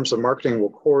forms of marketing will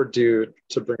CORE do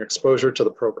to bring exposure to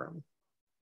the program?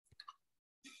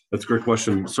 That's a great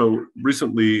question. So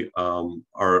recently,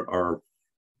 our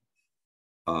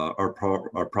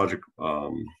project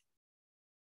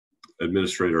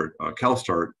administrator,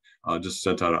 CalStart, just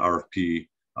sent out an RFP.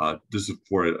 This is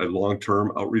for a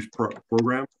long-term outreach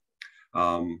program.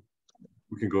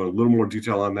 We can go in a little more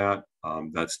detail on that.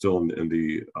 That's still in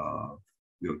the,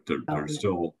 there's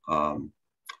still,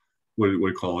 what do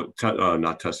you call it?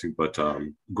 Not testing, but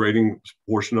grading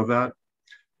portion of that.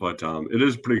 But it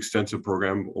is a pretty extensive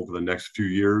program over the next few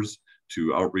years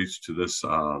to outreach to this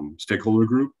stakeholder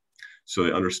group, so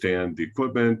they understand the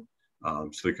equipment,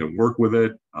 so they can work with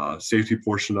it, safety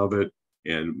portion of it,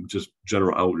 and just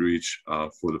general outreach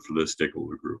for this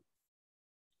stakeholder group.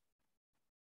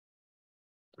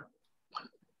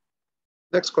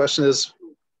 Next question is,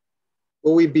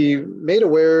 will we be made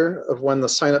aware of when the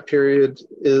sign-up period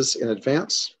is in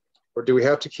advance, or do we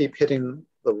have to keep hitting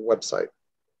the website?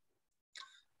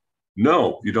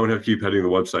 No, you don't have to keep heading the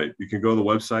website. You can go to the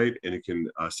website and you can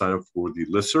sign up for the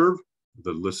listserv.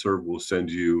 The listserv will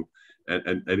send you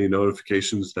any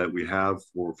notifications that we have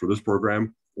for this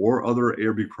program or other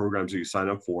ARB programs that you sign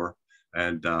up for.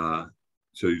 And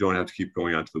so you don't have to keep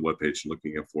going onto the webpage and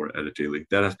looking for it edit daily.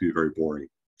 That has to be very boring.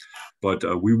 But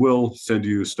we will send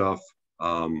you stuff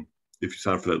if you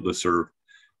sign up for that listserv.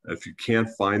 If you can't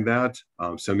find that,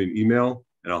 send me an email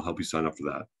and I'll help you sign up for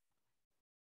that.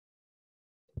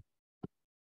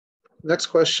 Next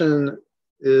question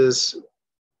is,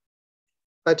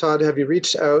 hi Todd, have you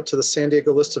reached out to the San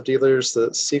Diego list of dealers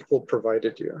that Sequel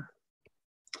provided you?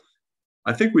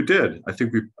 I think we did. I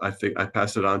think I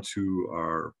passed it on to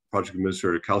our project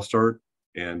administrator at CalStart,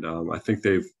 and I think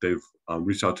they've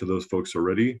reached out to those folks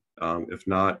already. If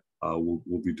not,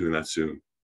 we'll be doing that soon.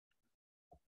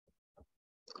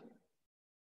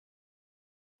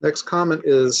 Next comment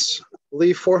is, I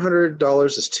believe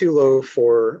 $400 is too low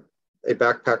for a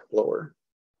backpack blower.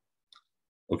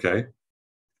 Okay.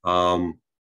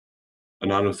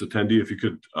 Anonymous attendee, if you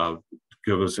could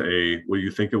give us what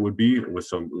you think it would be with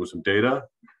some data,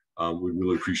 we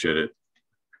really appreciate it.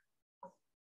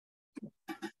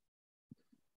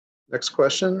 Next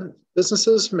question.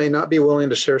 Businesses may not be willing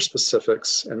to share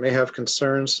specifics and may have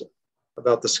concerns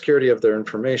about the security of their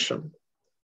information.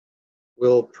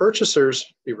 Will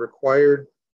purchasers be required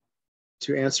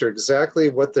to answer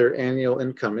exactly what their annual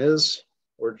income is,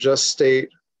 or just state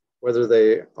whether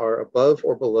they are above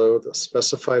or below the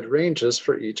specified ranges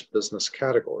for each business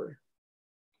category?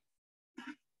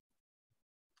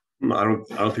 I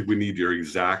don't think we need your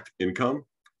exact income,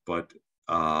 but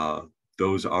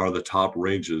those are the top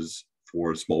ranges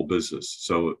for a small business.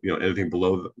 So anything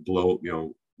below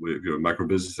micro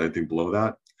business, anything below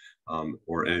that,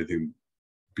 or anything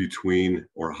between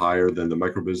or higher than the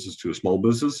micro business to a small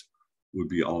business would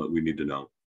be all that we need to know.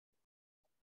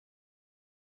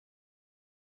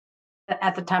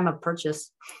 At the time of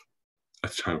purchase.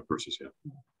 At the time of purchase, yeah.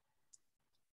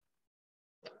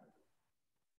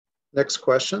 Next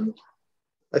question.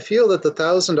 I feel that the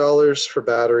 $1,000 for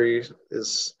battery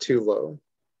is too low.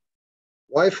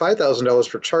 Why $5,000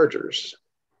 for chargers?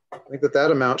 I think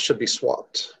that amount should be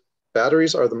swapped.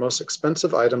 Batteries are the most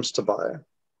expensive items to buy.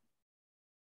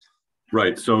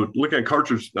 Right. So looking at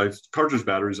cartridge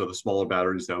batteries are the smaller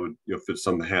batteries that would fit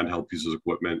some of the handheld pieces of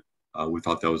equipment. We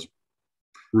thought that was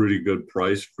pretty good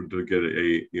price to get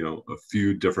a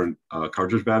few different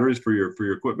cartridge batteries for your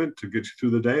equipment to get you through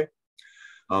the day.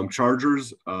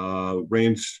 Chargers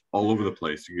range all over the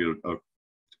place. You get a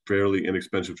fairly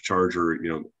inexpensive charger,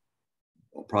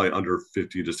 probably under $50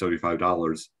 to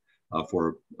 $75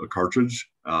 for a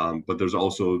cartridge. But there's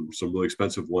also some really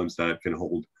expensive ones that can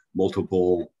hold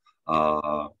multiple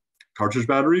cartridge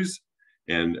batteries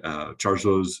and charge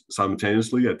those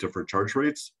simultaneously at different charge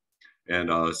rates.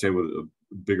 And same with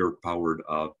bigger powered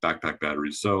backpack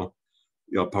batteries. So,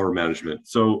 power management.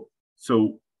 So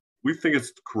we think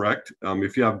it's correct.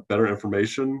 If you have better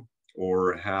information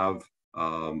or have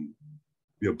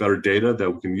better data that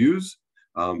we can use,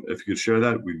 if you could share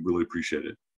that, we'd really appreciate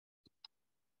it.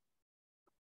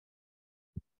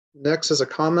 Next is a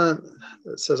comment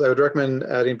that says, I would recommend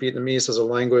adding Vietnamese as a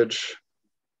language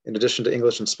in addition to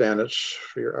English and Spanish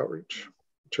for your outreach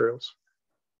materials.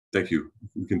 Thank you.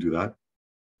 We can do that.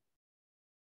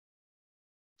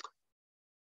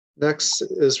 Next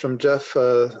is from Jeff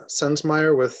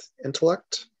Sensmeyer with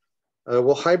Intellect.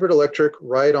 Will hybrid electric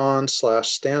ride-on /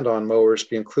 stand-on mowers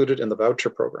be included in the voucher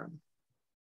program?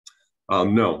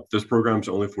 No, this program is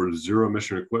only for zero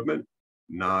emission equipment,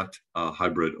 not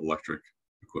hybrid electric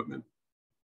equipment.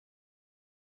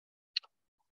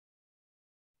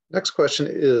 Next question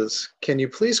is, can you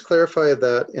please clarify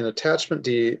that in attachment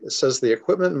D, it says the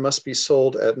equipment must be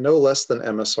sold at no less than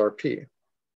MSRP.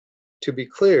 To be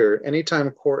clear, anytime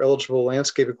core eligible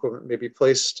landscape equipment may be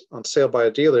placed on sale by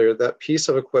a dealer, that piece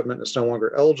of equipment is no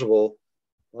longer eligible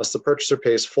unless the purchaser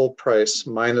pays full price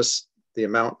minus the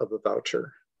amount of the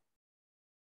voucher.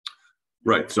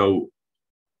 Right, so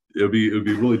it would be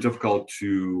really difficult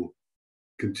to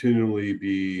continually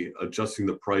be adjusting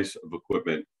the price of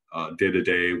equipment day to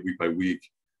day, week by week,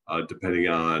 depending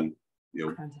on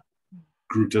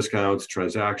group discounts,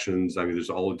 transactions. I mean, there's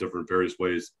all the different various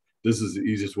ways. This is the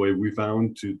easiest way we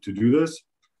found to do this.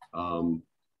 You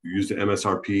use the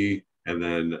MSRP and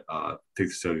then take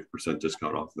the 70%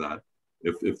 discount off of that.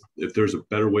 If there's a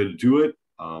better way to do it,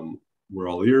 we're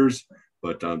all ears.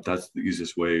 But that's the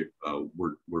easiest way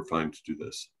we're fine to do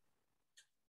this.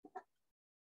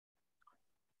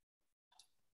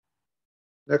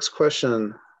 Next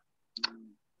question.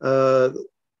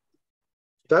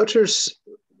 Vouchers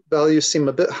values seem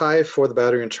a bit high for the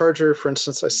battery and charger. For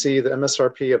instance, I see the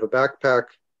MSRP of a backpack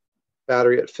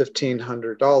battery at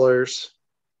 $1,500.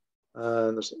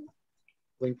 There's a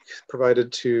link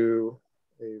provided to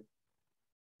a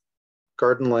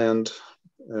Gardenland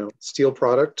steel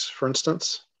product, for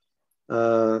instance.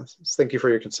 Thank you for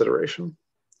your consideration.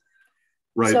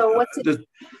 Right. So what's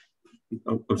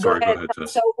I'm sorry, go ahead,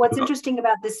 Jess. So what's interesting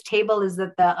about this table is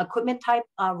that the equipment type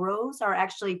rows are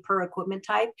actually per equipment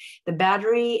type. The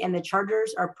battery and the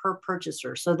chargers are per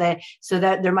purchaser. So that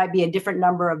there might be a different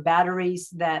number of batteries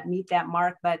that meet that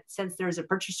mark, but since there's a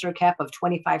purchaser cap of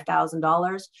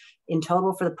 $25,000 in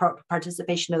total for the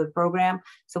participation of the program,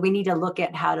 so we need to look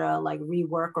at how to like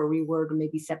rework or reword or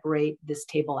maybe separate this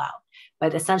table out.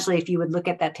 But essentially, if you would look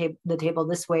at that the table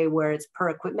this way, where it's per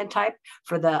equipment type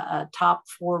for the top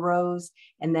 4 rows,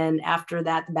 and then after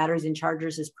that, the batteries and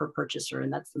chargers is per purchaser,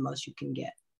 and that's the most you can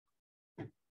get.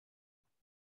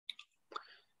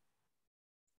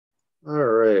 All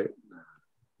right.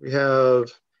 We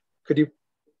have,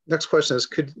 next question is,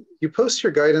 could you post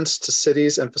your guidance to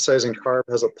cities emphasizing CARB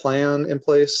has a plan in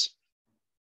place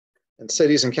and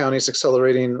cities and counties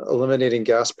accelerating eliminating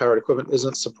gas-powered equipment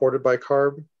isn't supported by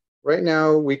CARB? Right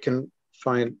now we can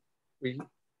find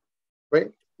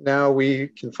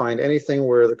anything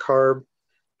where the CARB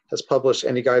has published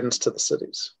any guidance to the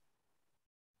cities.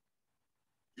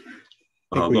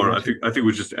 Lauren, I think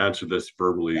we just answered this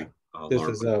verbally.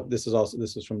 This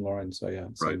is from Lauren. So yeah.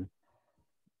 Right.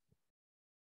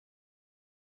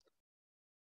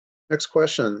 Next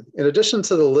question. In addition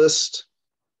to the list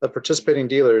of participating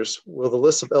dealers, will the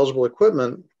list of eligible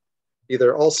equipment be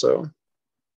there also?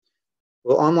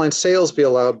 Will online sales be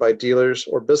allowed by dealers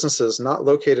or businesses not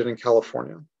located in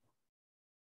California?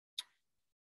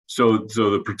 So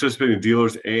the participating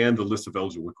dealers and the list of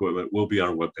eligible equipment will be on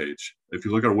our webpage. If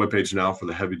you look at our webpage now for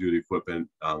the heavy duty equipment,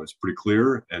 it's pretty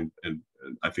clear, and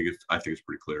I think it's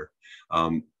pretty clear.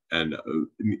 And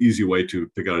an easy way to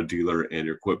pick out a dealer and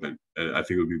your equipment. And I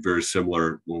think it would be very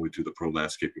similar when we do the pro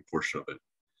landscaping portion of it.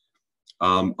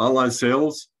 Online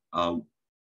sales,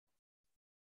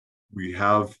 we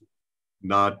have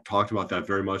not talked about that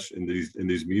very much in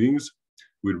these meetings.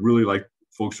 We'd really like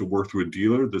folks to work through a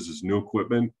dealer. This is new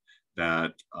equipment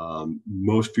that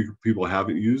most people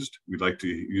haven't used. We'd like to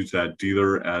use that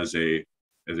dealer as a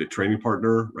training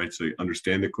partner, right? So you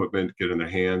understand the equipment, get in their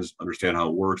hands, understand how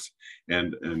it works,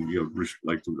 and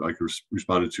like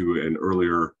responded to an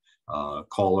earlier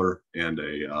caller and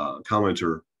a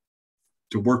commenter,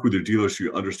 to work with your dealer so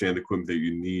you understand the equipment that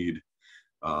you need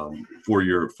for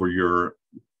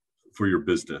your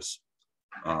business.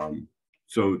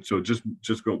 So just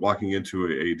walking into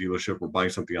a dealership or buying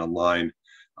something online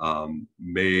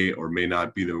may or may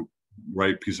not be the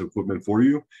right piece of equipment for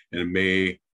you, and it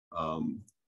may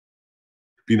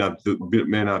may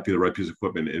not be the right piece of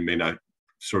equipment, and may not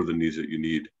serve the needs that you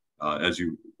need as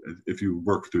you if you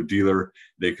work through a dealer,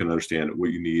 they can understand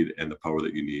what you need and the power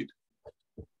that you need.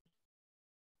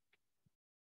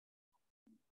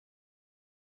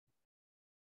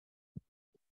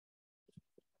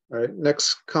 All right,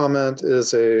 next comment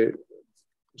is a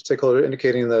stakeholder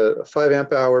indicating that a 5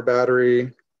 amp hour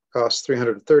battery costs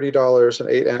 $330. An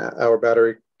 8 amp hour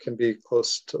battery can be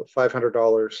close to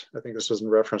 $500. I think this was in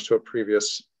reference to a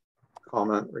previous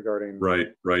comment regarding right.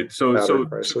 So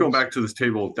going back to this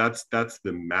table, that's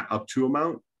the up to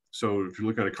amount. So if you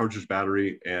look at a cartridge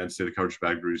battery and say the cartridge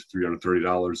battery is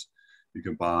 $330, you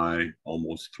can buy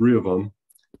almost 3 of them,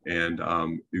 and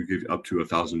you give up to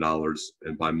 $1,000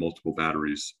 and buy multiple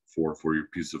batteries for your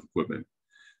piece of equipment.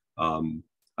 I'm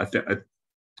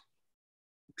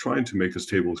trying to make this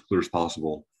table as clear as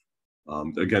possible.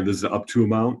 Again, this is the up to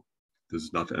amount. This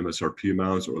is not the MSRP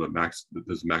amounts or the max.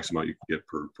 This is the max amount you can get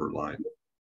per line.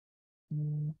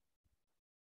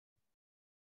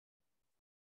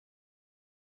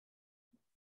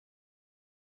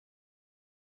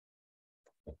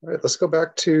 All right, let's go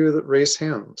back to the raise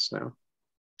hands now.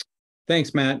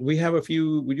 Thanks, Matt. We do have a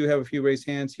few raised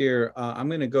hands here. I'm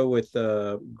going to go with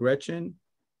Gretchen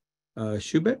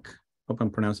Schubeck. Hope I'm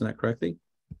pronouncing that correctly.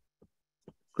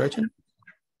 Gretchen?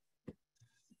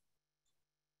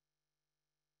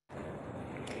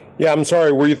 Yeah, I'm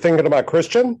sorry. Were you thinking about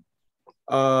Christian?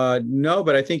 No,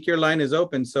 but I think your line is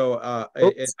open, so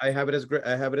I have it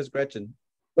as Gretchen.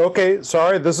 Okay,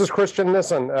 sorry. This is Christian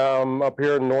Nissen up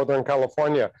here in Northern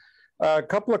California. A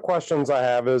couple of questions I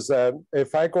have is that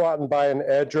if I go out and buy an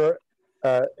edger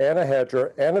and a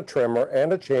hedger and a trimmer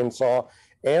and a chainsaw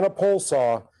and a pole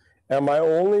saw, am I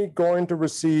only going to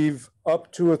receive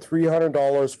up to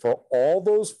 $300 for all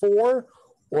those 4,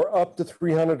 or up to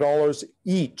 $300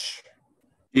 each?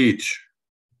 Each.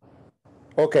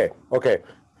 Okay.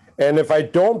 And if I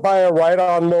don't buy a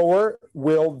ride-on mower,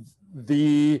 will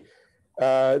the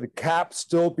cap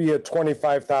still be at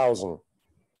 $25,000?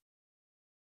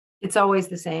 It's always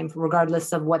the same,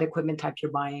 regardless of what equipment type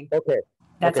you're buying. Okay.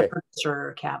 That's a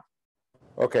purchaser cap.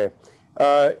 Okay.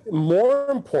 More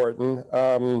important,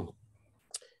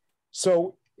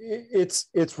 so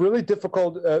it's really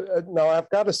difficult. Now, I've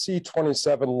got a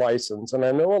C27 license, and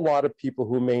I know a lot of people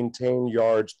who maintain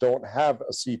yards don't have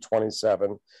a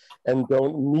C27 and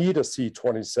don't need a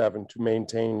C27 to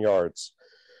maintain yards.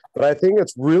 But I think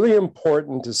it's really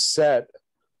important to set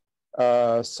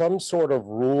some sort of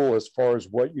rule as far as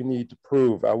what you need to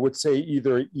prove. I would say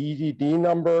either EDD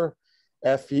number,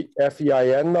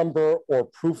 FEIN number, or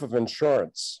proof of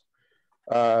insurance.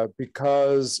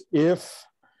 Because if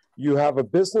you have a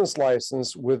business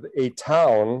license with a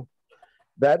town,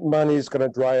 that money is going to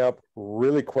dry up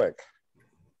really quick.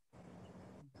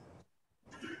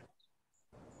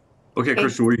 Okay,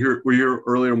 Christian, were you here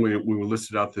earlier when we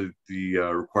listed out the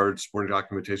required supporting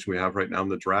documentation we have right now in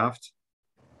the draft?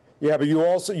 Yeah, but you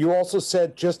also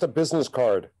said just a business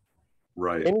card.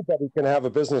 Right. Anybody can have a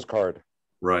business card.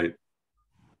 Right.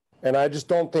 And I just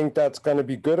don't think that's going to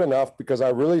be good enough, because I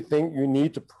really think you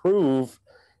need to prove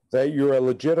that you're a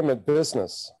legitimate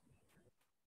business.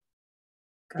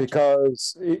 Gotcha.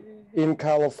 Because in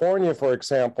California, for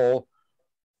example,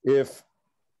 if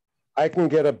I can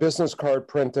get a business card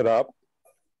printed up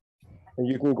and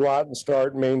you can go out and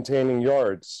start maintaining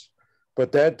yards,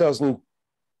 but that doesn't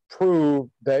prove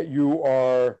that you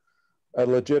are a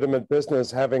legitimate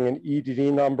business having an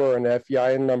EDD number, an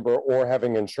FEIN number, or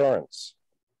having insurance.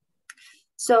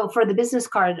 So for the business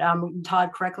card,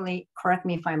 Todd, correct me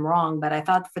if I'm wrong, but I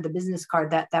thought for the business card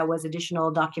that was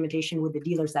additional documentation with the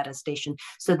dealer's attestation.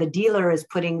 So the dealer is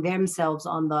putting themselves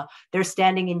they're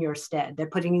standing in your stead. They're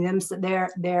putting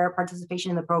their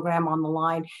participation in the program on the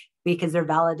line, because they're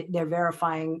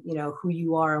verifying, who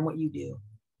you are and what you do.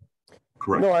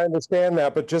 Correct. No, I understand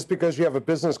that, but just because you have a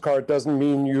business card doesn't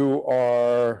mean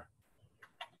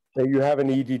that you have an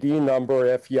EDD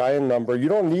number, FEIN number. You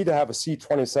don't need to have a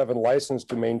C27 license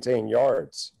to maintain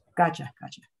yards. Gotcha.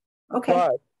 Okay.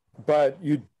 But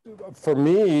for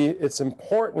me, it's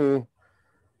important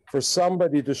for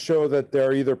somebody to show that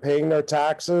they're either paying their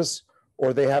taxes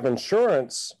or they have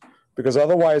insurance, because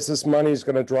otherwise this money is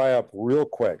going to dry up real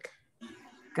quick.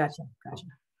 Gotcha.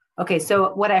 Okay,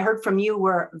 so what I heard from you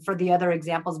were, for the other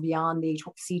examples beyond the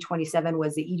C27,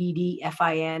 was the EDD,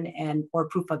 FIN, or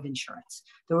proof of insurance.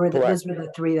 Those were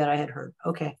the 3 that I had heard.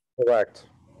 Okay. Correct.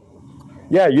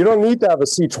 Yeah, you don't need to have a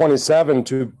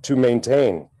C27 to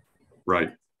maintain.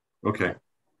 Right. Okay.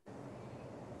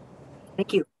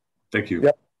 Thank you. Thank you.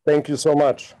 Yep. Thank you so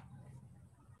much.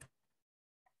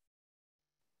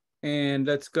 And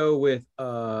let's go with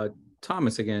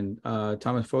Thomas again.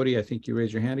 Thomas Foti, I think you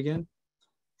raised your hand again.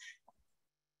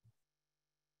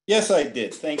 Yes, I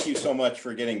did. Thank you so much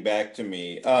for getting back to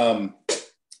me.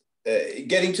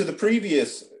 Getting to the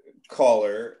previous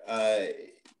caller,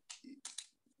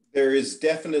 there is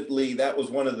definitely, that was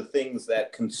one of the things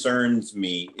that concerns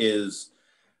me is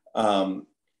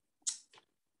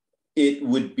it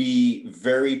would be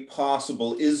very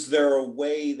possible. Is there a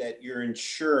way that you're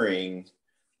ensuring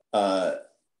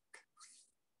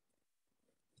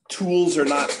tools are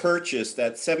not purchased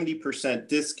at 70%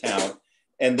 discount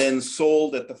and then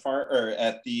sold at the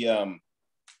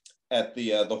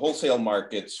the wholesale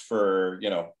markets for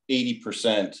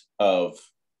 80% of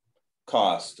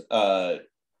cost?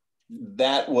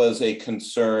 That was a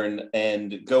concern,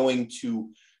 and going to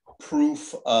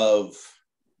proof of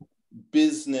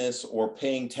business or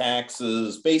paying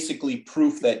taxes, basically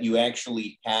proof that you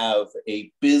actually have a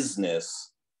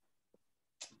business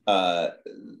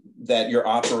that you're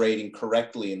operating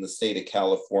correctly in the state of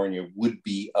California would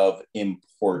be of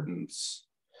importance.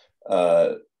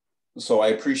 So I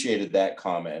appreciated that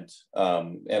comment.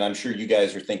 And I'm sure you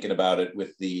guys are thinking about it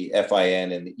with the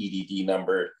FIN and the EDD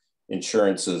number,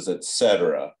 insurances, et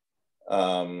cetera.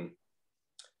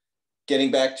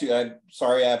 Getting back to, I'm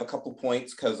sorry, I have a couple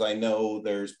points because I know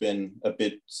there's been a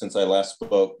bit since I last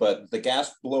spoke, but the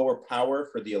gas blower power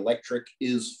for the electric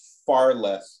is far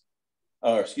less,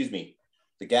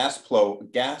 the gas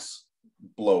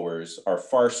blowers are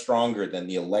far stronger than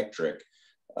the electric.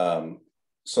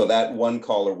 So that one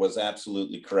caller was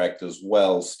absolutely correct as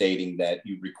well, stating that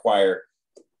you require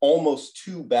almost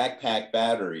 2 backpack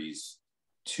batteries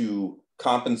to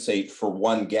compensate for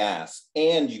one gas,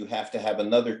 and you have to have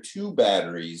another 2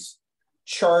 batteries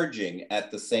charging at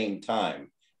the same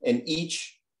time. And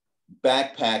each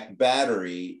backpack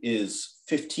battery is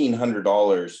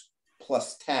 $1,500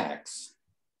 plus tax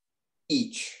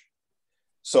each.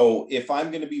 So if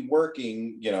I'm going to be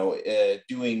working,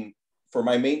 doing for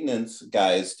my maintenance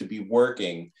guys to be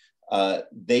working,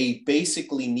 they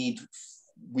basically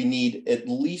we need at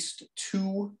least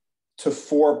 2 to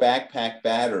 4 backpack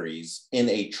batteries in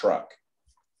a truck.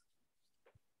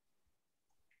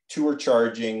 2 are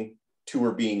charging, 2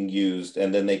 are being used,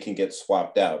 and then they can get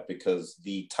swapped out because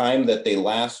the time that they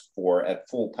last for at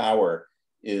full power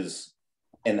is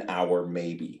an hour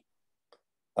maybe.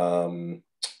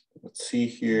 Let's see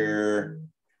here.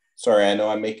 Sorry, I know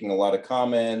I'm making a lot of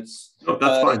comments. No,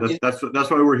 that's fine. That's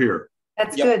why we're here.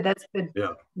 That's good. That's good.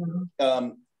 Yeah. Mm-hmm.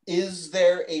 Is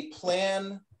there a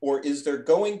plan, or is there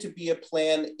going to be a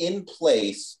plan in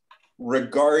place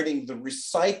regarding the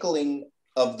recycling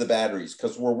of the batteries?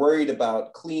 Because we're worried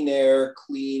about clean air,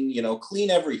 clean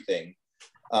everything.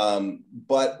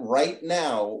 But right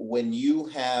now, when you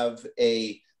have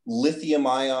a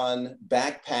lithium-ion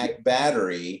backpack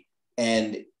battery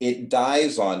and it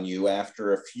dies on you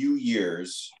after a few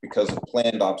years because of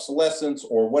planned obsolescence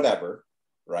or whatever,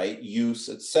 right, use,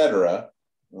 etc.,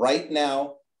 right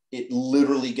now, it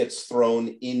literally gets thrown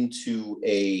into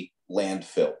a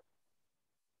landfill.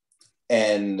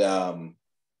 And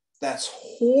that's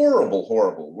horrible,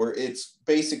 horrible, where it's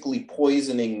basically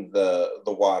poisoning the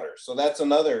water. So that's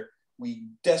another, we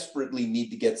desperately need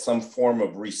to get some form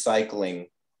of recycling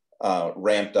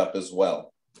ramped up as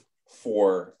well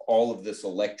for all of this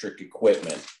electric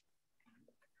equipment.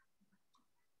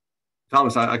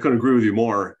 Thomas, I couldn't agree with you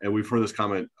more. And we've heard this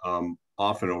comment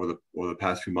often over the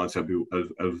past few months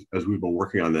as we've been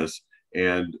working on this.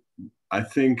 And I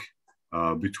think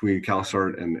between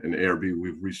CalSTART and ARB,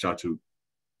 we've reached out to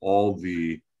all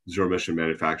the zero emission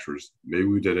manufacturers. Maybe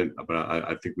we didn't, but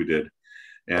I think we did.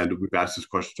 And we've asked this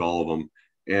question to all of them.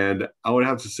 And I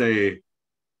would say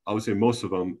most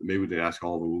of them, maybe we didn't ask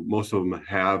all of them, most of them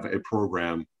have a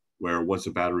program where once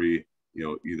a battery,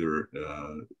 either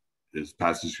is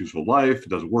past its useful life, it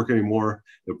doesn't work anymore,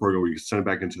 the program where you can send it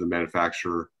back into the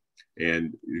manufacturer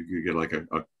and you get like a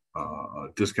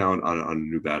discount on a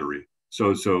new battery.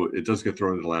 So it does get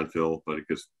thrown into the landfill, but it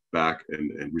gets back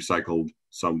and recycled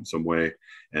some way,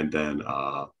 and then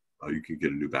you can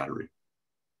get a new battery.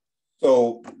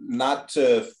 So not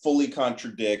to fully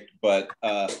contradict, but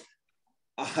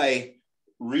I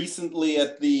recently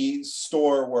at the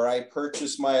store where I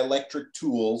purchased my electric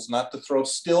tools, not to throw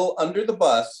Still under the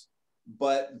bus,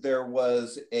 but there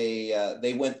was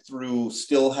they went through,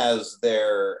 Still has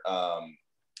their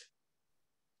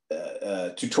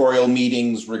tutorial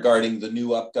meetings regarding the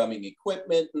new upcoming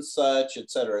equipment and such, et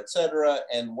cetera, et cetera.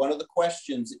 And one of the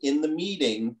questions in the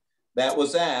meeting that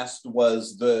was asked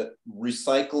was the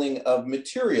recycling of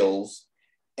materials.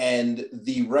 And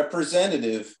the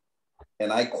representative,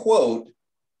 and I quote,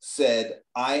 said,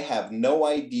 "I have no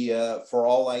idea. For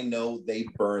all I know, they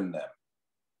burn them."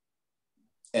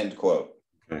 End quote.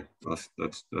 Okay,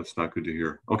 that's not good to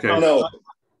hear. Okay. No,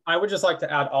 I would just like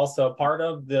to add also part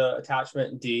of the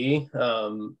attachment D,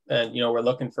 and we're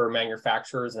looking for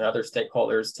manufacturers and other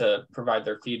stakeholders to provide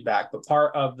their feedback. But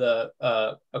part of the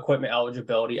equipment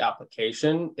eligibility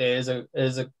application is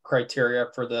a criteria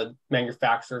for the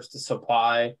manufacturers to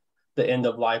supply the end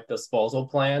of life disposal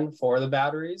plan for the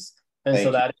batteries, and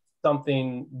so that is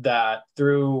something that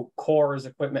through CORE's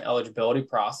equipment eligibility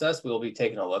process we'll be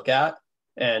taking a look at,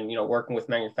 and working with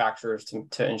manufacturers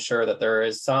to ensure that there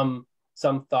is some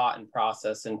thought and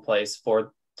process in place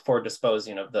for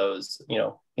disposing of those,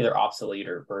 either obsolete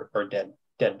or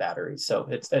dead batteries. So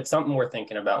it's something we're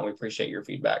thinking about, and we appreciate your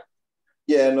feedback.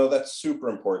 Yeah, no, that's super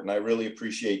important. I really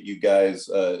appreciate you guys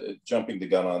jumping the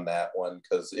gun on that one,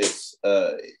 because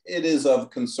it is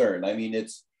of concern. I mean,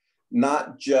 it's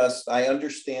not just, I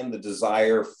understand the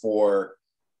desire for,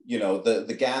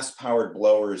 the gas powered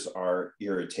blowers are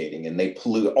irritating and they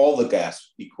pollute. All the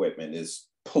gas equipment is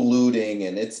polluting,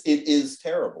 and it is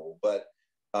terrible, but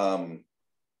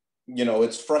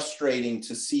it's frustrating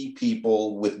to see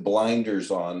people with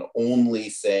blinders on only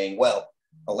saying, well,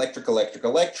 electric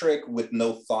with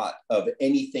no thought of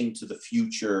anything to the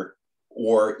future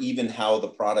or even how the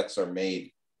products are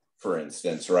made, for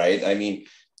instance, right? I mean,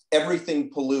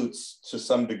 everything pollutes to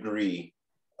some degree.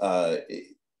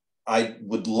 I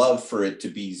would love for it to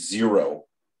be zero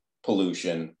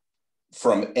pollution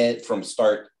from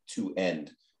start to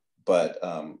end, but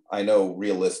I know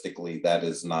realistically that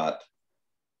is not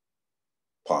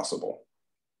possible,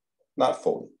 not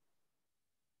fully.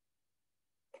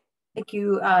 Thank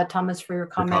you, Thomas, for your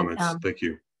comment. Thank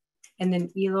you. And then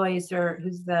Eloy, is there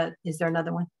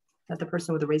another one? Not the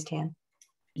person with the raised hand.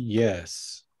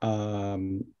 Yes,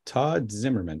 Todd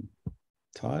Zimmerman.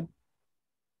 Todd.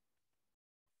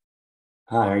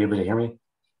 Hi, are you able to hear me?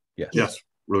 Yes,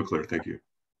 real clear. Thank you.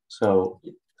 So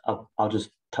I'll just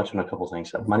touch on a couple of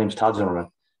things. My name is Todd Zimmerman.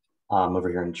 I'm over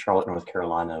here in Charlotte, North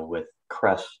Carolina with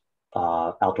Crest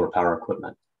Outdoor Power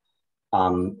Equipment.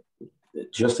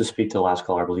 Just to speak to the last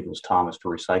caller, I believe it was Thomas,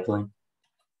 for recycling.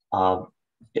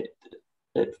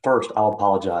 First, I'll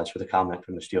apologize for the comment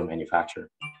from the steel manufacturer.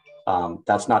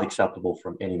 That's not acceptable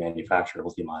from any manufacturer of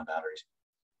lithium-ion batteries.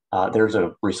 There's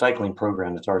a recycling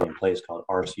program that's already in place called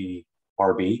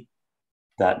RCRB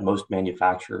that most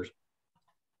manufacturers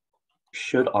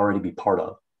should already be part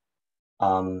of.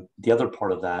 The other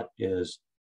part of that is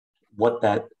what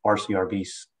that RCRB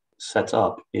sets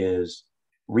up is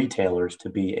retailers to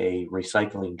be a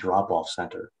recycling drop-off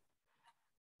center.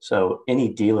 So any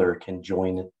dealer can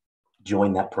join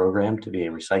that program to be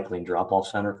a recycling drop-off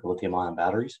center for lithium-ion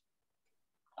batteries.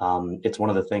 It's one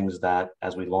of the things that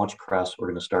as we launch Crest, we're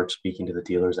going to start speaking to the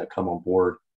dealers that come on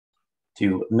board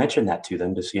to mention that to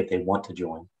them to see if they want to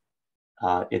join.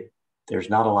 There's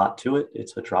not a lot to it.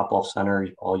 It's a drop-off center.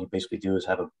 All you basically do is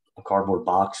have a cardboard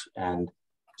box and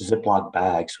Ziploc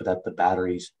bags so that the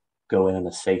batteries go in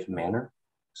a safe manner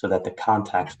so that the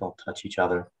contacts don't touch each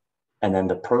other. And then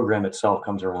the program itself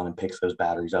comes around and picks those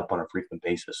batteries up on a frequent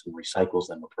basis and recycles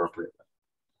them appropriately.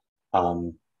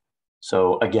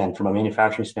 So again, from a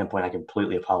manufacturing standpoint, I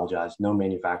completely apologize. No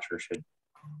manufacturer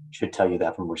should tell you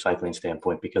that from a recycling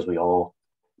standpoint, because we all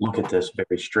look at this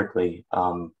very strictly.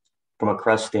 From a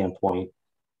Crest standpoint,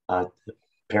 the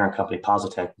parent company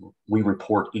Positech, we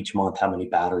report each month how many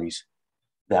batteries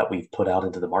that we've put out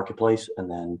into the marketplace, and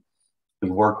then we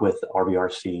work with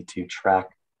RBRC to track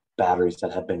batteries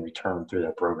that have been returned through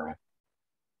their program.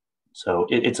 So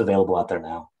it's available out there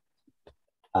now.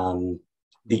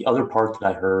 The other part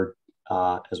that I heard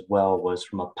as well was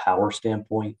from a power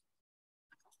standpoint.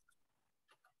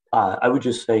 I would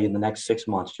just say in the next 6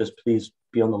 months, just please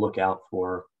be on the lookout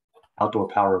for outdoor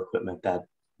power equipment that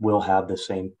will have the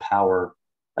same power,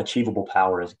 achievable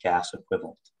power as gas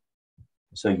equivalent.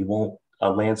 So a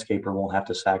landscaper won't have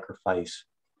to sacrifice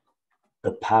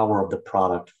the power of the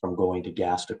product from going to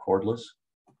gas to cordless.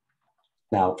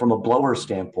 Now, from a blower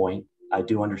standpoint, I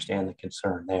do understand the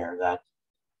concern there that,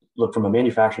 look, from a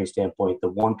manufacturing standpoint, the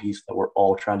one piece that we're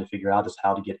all trying to figure out is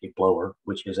how to get a blower,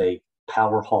 which is a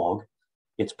power hog.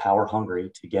 It's power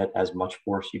hungry to get as much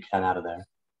force you can out of there,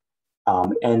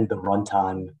 and the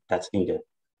runtime that's needed.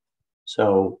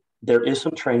 So there is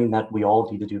some training that we all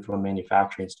need to do from a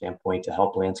manufacturing standpoint to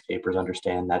help landscapers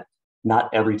understand that not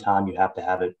every time you have to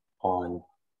have it on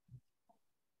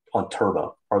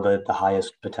turbo or the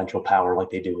highest potential power like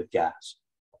they do with gas.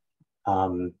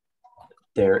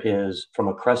 There is, from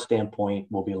a Crest standpoint,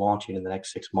 we'll be launching in the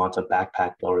next 6 months a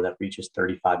backpack blower that reaches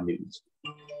 35 newtons.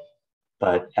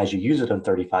 But as you use it on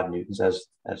 35 newtons, as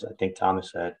I think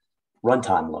Thomas said,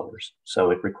 runtime lowers.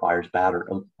 So it requires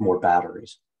more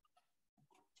batteries.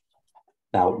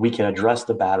 Now, we can address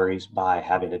the batteries by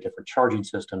having a different charging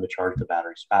system to charge the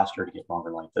batteries faster to get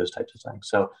longer life, those types of things.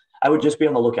 So I would just be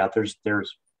on the lookout. There's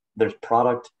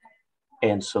product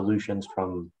and solutions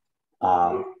from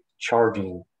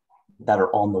charging that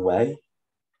are on the way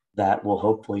that will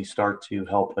hopefully start to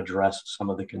help address some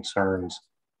of the concerns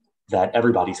that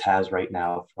everybody's has right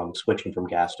now from switching from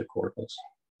gas to cordless.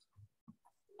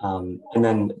 And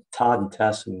then Todd and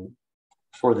Tess, and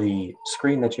for the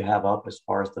screen that you have up as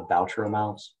far as the voucher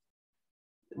amounts,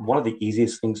 one of the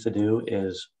easiest things to do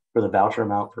is for the voucher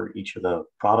amount for each of the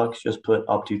products, just put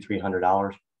up to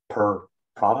 $300 per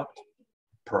product,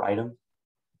 per item.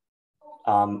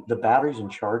 The batteries and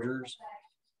chargers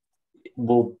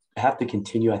will have to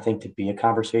continue, I think, to be a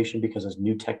conversation, because as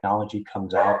new technology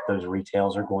comes out, those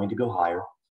retails are going to go higher,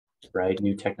 right?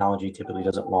 New technology typically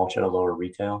doesn't launch at a lower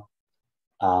retail.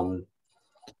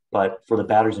 But for the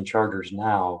batteries and chargers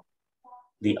now,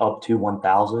 the up to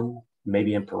 1,000,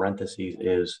 maybe in parentheses,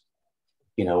 is,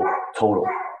 you know, total,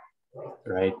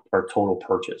 right? Or total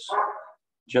purchase.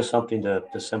 Just something to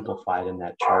simplify it in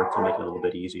that chart to make it a little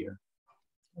bit easier.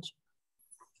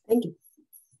 Thank you.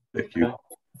 Thank you.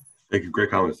 Thank you. Great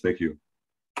comments. Thank you.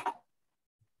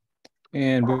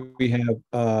 And we have,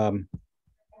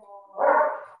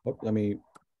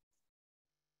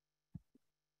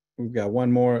 we've got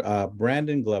one more,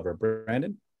 Brandon Glover.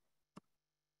 Brandon?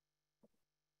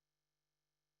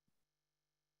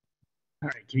 All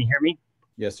right, can you hear me?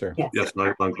 Yes, sir. Yes,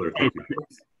 loud and clear. Thank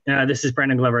you. This is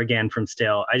Brandon Glover again from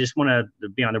Still. I just want to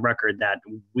be on the record that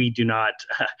we do not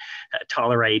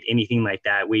tolerate anything like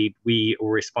that. We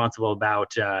were responsible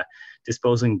about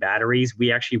disposing batteries.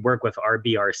 We actually work with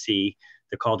RBRC,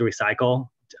 the Call to Recycle.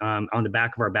 On the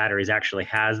back of our batteries actually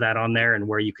has that on there, and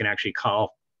where you can actually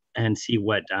call and see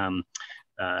what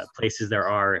places there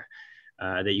are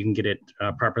that you can get it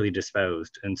properly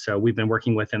disposed. And so we've been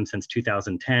working with them since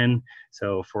 2010,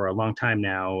 so for a long time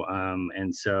now.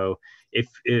 And so if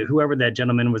whoever that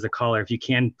gentleman was a caller, if you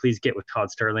can, please get with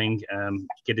Todd Sterling,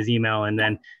 get his email, and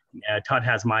then Todd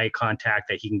has my contact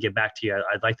that he can get back to you.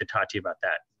 I'd like to talk to you about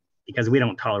that, because we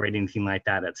don't tolerate anything like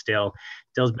that at Still.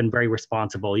 Still's been very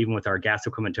responsible, even with our gas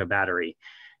equipment to a battery.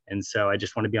 And so I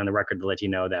just want to be on the record to let you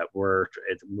know that we're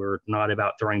not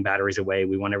about throwing batteries away.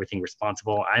 We want everything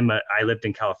responsible. I lived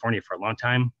in California for a long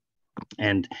time,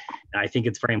 and I think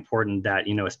it's very important that,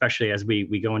 you know, especially as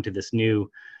we go into this new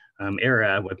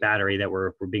era with battery, that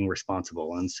we're being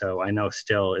responsible. And so I know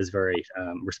Still is very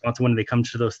responsible when they come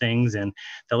to those things. And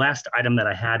the last item that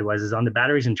I had was on the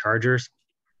batteries and chargers.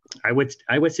 I would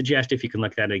suggest, if you can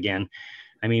look at it again,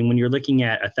 I mean, when you're looking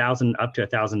at $1,000 up to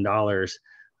 $1,000,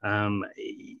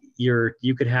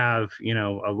 you could have, you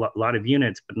know, a lot of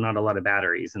units, but not a lot of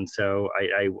batteries. And so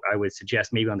I would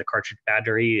suggest maybe on the cartridge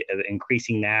battery,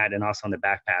 increasing that, and also on the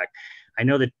backpack. I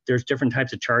know that there's different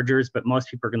types of chargers, but most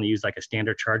people are going to use like a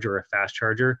standard charger or a fast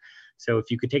charger. So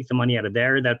if you could take the money out of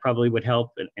there, that probably would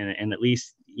help, and at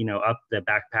least, you know, up the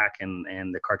backpack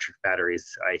and the cartridge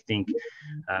batteries. I think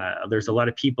there's a lot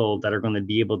of people that are going to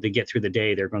be able to get through the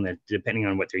day. They're going to, depending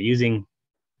on what they're using,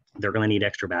 they're going to need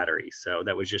extra batteries. So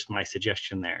that was just my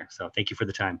suggestion there. So thank you for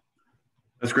the time.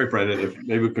 That's great, Brandon. If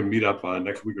maybe we can meet up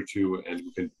next week or two, and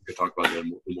we can talk about that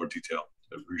in more detail.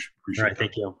 I appreciate All right, that.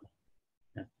 thank you.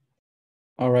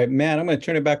 All right, Matt, I'm going to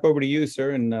turn it back over to you,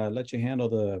 sir, and let you handle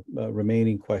the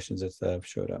remaining questions that have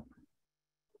showed up.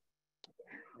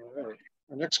 All right.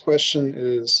 Our next question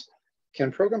is,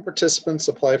 can program participants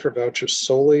apply for vouchers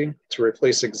solely to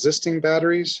replace existing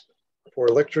batteries for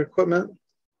electric equipment,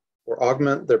 or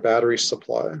augment their battery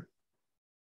supply?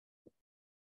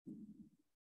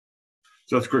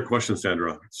 So that's a great question,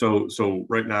 Sandra. So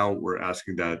right now we're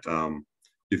asking that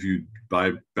if you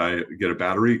get a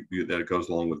battery, that it goes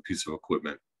along with a piece of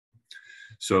equipment.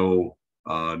 So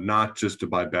not just to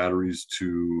buy batteries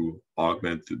to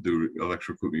augment the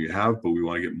electric equipment you have, but we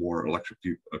want to get more electric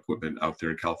equipment out there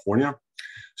in California.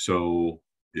 So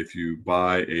if you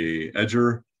buy a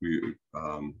edger, we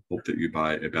hope that you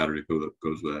buy a battery that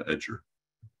goes with that edger.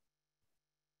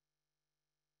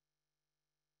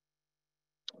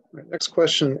 Right, next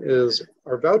question is,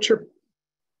 are voucher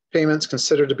payments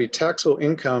considered to be taxable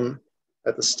income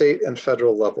at the state and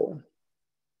federal level?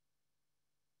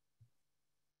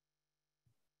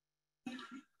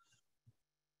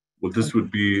 Well, this would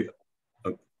be,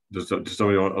 does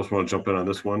somebody else want to jump in on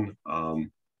this one?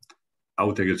 I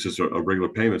would think it's just a regular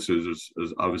payment. So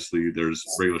obviously there's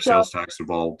regular sales tax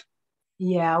involved.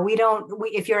 Yeah,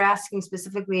 if you're asking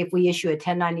specifically if we issue a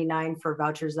 1099 for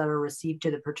vouchers that are received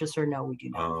to the purchaser, no, we do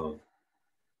not.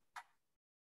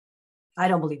 I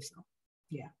don't believe so.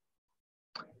 Yeah.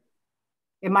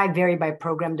 It might vary by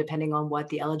program depending on what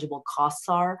the eligible costs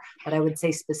are, but I would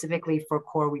say specifically for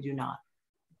core, we do not.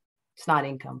 It's not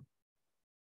income.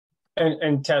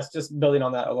 And Tess, just building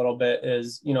on that a little bit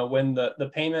is, you know, when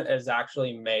the payment is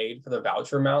actually made for the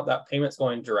voucher amount, that payment's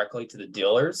going directly to the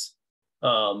dealers.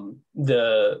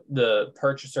 The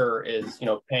purchaser is, you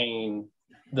know, paying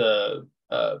the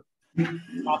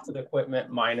cost of the equipment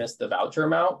minus the voucher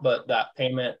amount, but that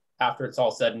payment after it's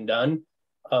all said and done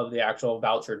of the actual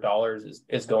voucher dollars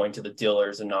is going to the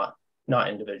dealers and not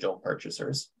individual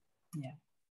purchasers. Yeah.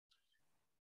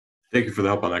 Thank you for the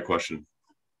help on that question.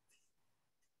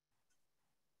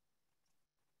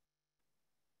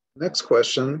 Next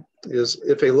question is,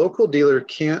 if a local dealer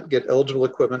can't get eligible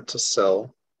equipment to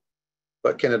sell,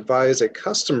 but can advise a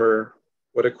customer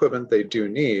what equipment they do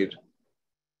need,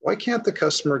 why can't the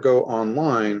customer go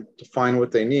online to find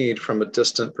what they need from a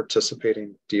distant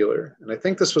participating dealer? And I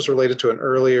think this was related to an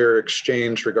earlier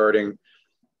exchange regarding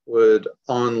would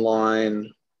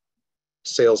online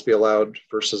sales be allowed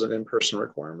versus an in-person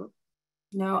requirement?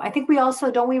 No, I think we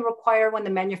also, don't we require when the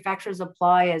manufacturers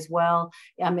apply as well?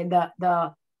 I mean,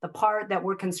 the part that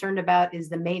we're concerned about is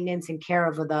the maintenance and care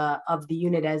of the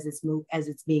unit as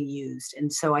it's being used.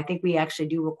 And so I think we actually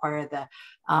do require the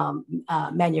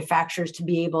manufacturers to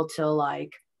be able to,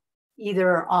 like,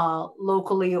 either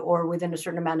locally or within a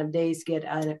certain amount of days get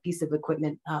a piece of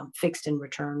equipment fixed and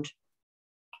returned.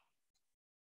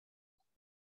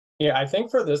 Yeah, I think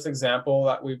for this example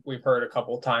that we've heard a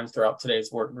couple of times throughout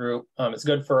today's work group, it's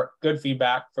good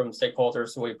feedback from stakeholders,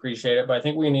 so we appreciate it. But I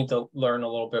think we need to learn a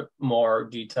little bit more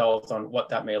details on what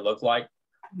that may look like.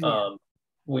 Yeah.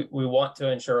 We want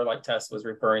to ensure, like Tess was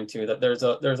referring to, that there's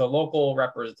a local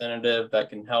representative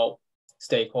that can help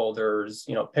stakeholders,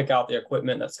 you know, pick out the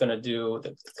equipment that's going to do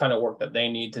the kind of work that they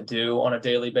need to do on a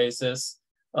daily basis,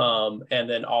 and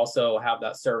then also have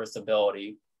that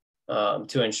serviceability.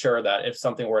 To ensure that if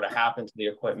something were to happen to the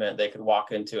equipment, they could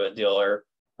walk into a dealer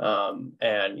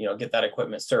and, you know, get that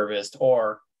equipment serviced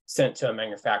or sent to a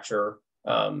manufacturer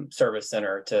service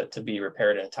center to be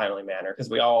repaired in a timely manner.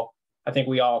 Because I think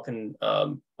we all can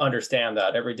understand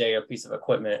that every day a piece of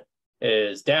equipment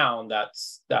is down,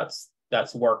 that's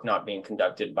work not being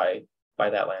conducted by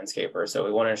that landscaper. So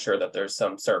we want to ensure that there's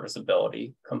some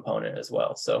serviceability component as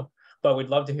well. So, but we'd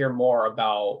love to hear more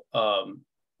about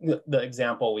the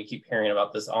example we keep hearing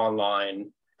about, this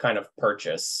online kind of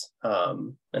purchase,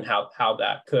 and how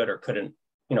that could or couldn't,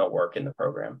 you know, work in the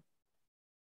program.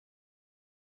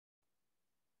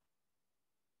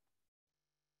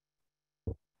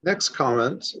 Next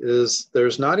comment is,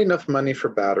 there's not enough money for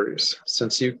batteries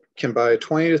since you can buy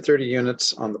 20 to 30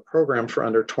 units on the program for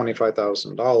under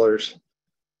 $25,000,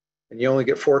 and you only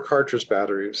get 4 cartridge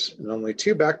batteries and only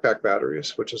 2 backpack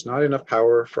batteries, which is not enough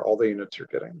power for all the units you're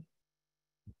getting.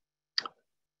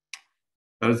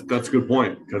 That's a good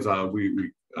point, because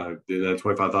we that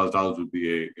 $25,000 would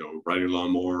be a riding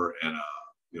lawnmower and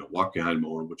a walk behind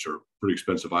mower, which are pretty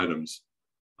expensive items.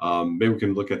 Maybe we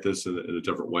can look at this in a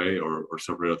different way, or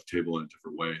separate out the table in a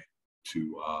different way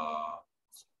to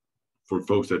for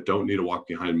folks that don't need a walk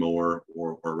behind mower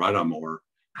or ride on mower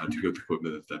to get the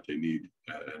equipment that they need,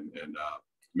 and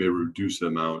maybe reduce the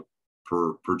amount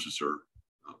per purchaser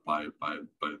by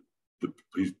the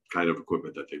kind of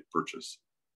equipment that they purchase.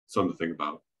 Something to think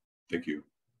about. Thank you.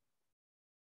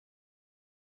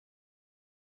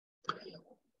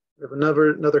 We have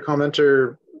another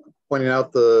commenter pointing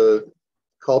out the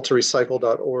call to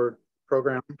recycle.org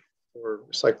program for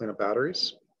recycling of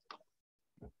batteries.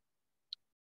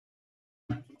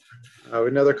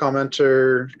 Another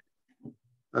commenter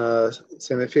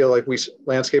saying they feel like we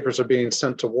landscapers are being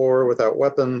sent to war without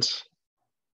weapons.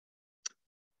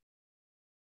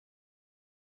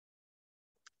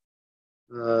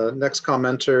 Next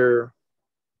commenter,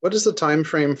 what is the time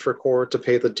frame for CORE to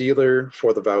pay the dealer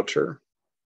for the voucher?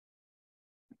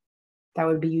 That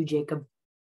would be you, Jacob.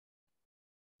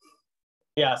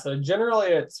 Yeah, so generally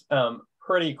it's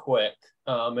pretty quick.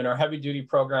 In our heavy duty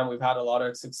program, we've had a lot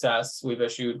of success. We've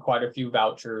issued quite a few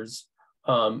vouchers.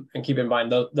 And keep in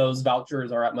mind, those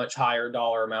vouchers are at much higher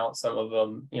dollar amounts. Some of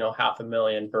them,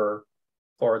 $500,000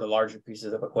 for the larger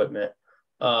pieces of equipment.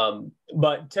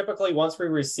 But typically, once we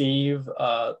receive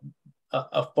a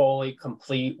fully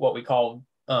complete, what we call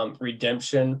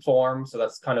redemption form, so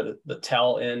that's kind of the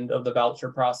tail end of the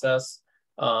voucher process,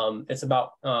 it's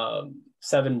about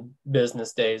 7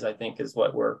 business days, I think, is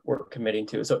what we're committing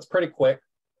to. So it's pretty quick,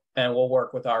 and we'll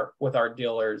work with our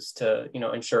dealers to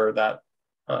ensure that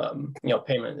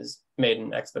payment is made in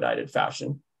an expedited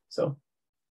fashion. So,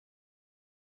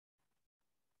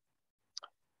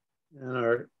 and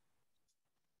our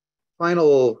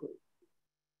final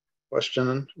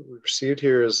question we received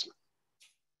here is,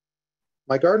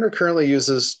 my gardener currently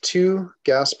uses 2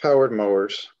 gas-powered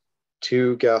mowers,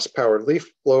 2 gas-powered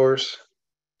leaf blowers,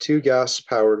 2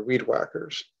 gas-powered weed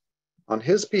whackers. On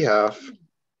his behalf,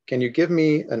 can you give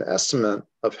me an estimate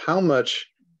of how much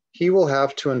he will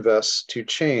have to invest to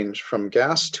change from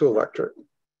gas to electric?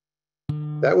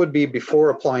 That would be before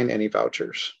applying any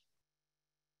vouchers.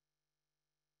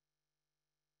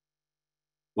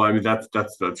 Well, I mean, that's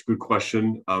a good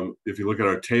question. If you look at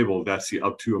our table, that's the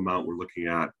up to amount we're looking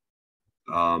at.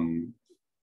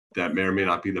 That may or may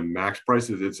not be the max price.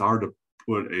 It's hard to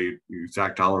put a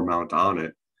exact dollar amount on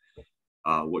it,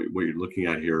 what you're looking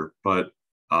at here. But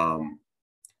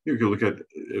you can look at,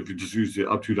 if you just use the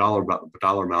up to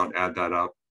dollar amount, add that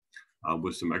up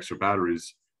with some extra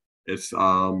batteries, it's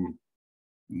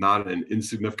not an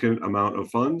insignificant amount of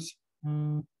funds.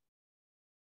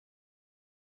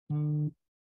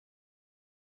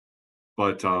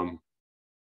 But what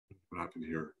happened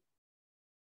here?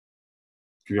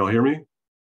 Can you all hear me?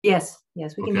 Yes,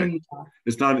 yes, we can hear you talk.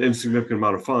 It's not an insignificant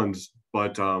amount of funds,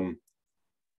 but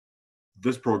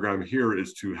this program here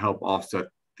is to help offset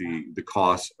the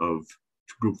cost of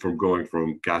from going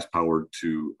from gas powered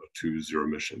to zero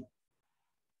emission.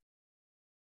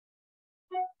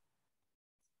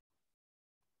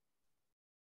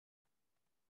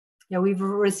 Yeah, we've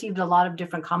received a lot of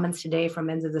different comments today from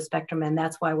ends of the spectrum, and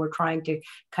that's why we're trying to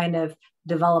kind of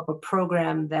develop a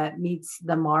program that meets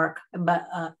the mark, but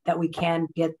that we can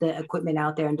get the equipment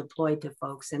out there and deploy to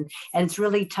folks. And it's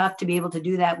really tough to be able to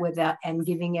do that without and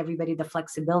giving everybody the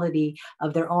flexibility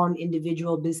of their own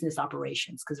individual business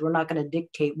operations, because we're not going to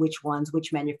dictate which ones,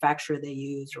 which manufacturer they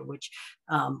use, or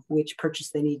which purchase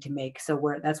they need to make.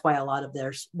 So that's why a lot of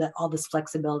all this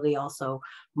flexibility also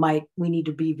we need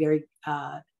to be very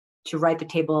to write the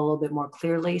table a little bit more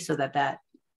clearly, so that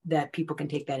people can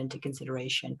take that into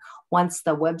consideration. Once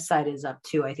the website is up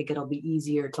too, I think it'll be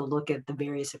easier to look at the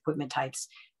various equipment types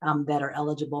that are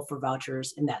eligible for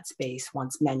vouchers in that space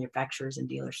once manufacturers and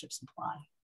dealerships apply.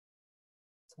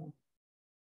 So.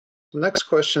 The next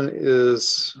question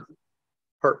is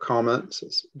part comment. It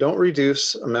says, don't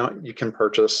reduce amount you can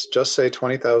purchase, just say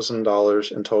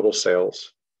 $20,000 in total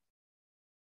sales.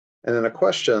 And then a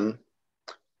question,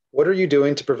 what are you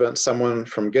doing to prevent someone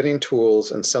from getting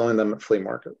tools and selling them at flea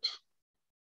markets?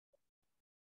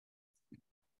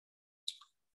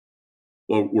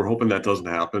 Well, we're hoping that doesn't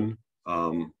happen.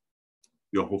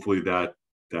 Hopefully that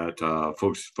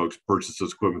folks purchase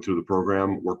this equipment through the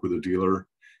program, work with a dealer,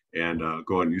 and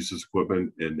go out and use this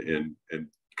equipment in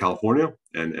California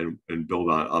and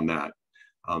build on that.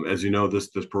 As you know, this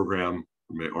program,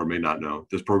 or may not know,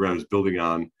 this program is building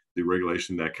on the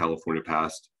regulation that California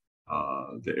passed.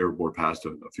 The Air Board passed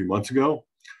a few months ago,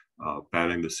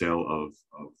 banning the sale of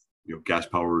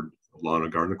gas-powered lawn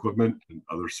and garden equipment and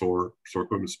other solar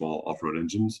equipment, small off-road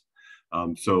engines.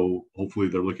 So hopefully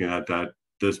they're looking at that.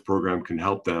 This program can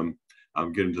help them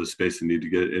get into the space they need to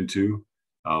get into,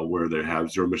 where they have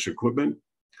zero-emission equipment,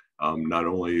 not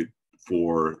only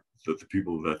for the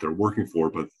people that they're working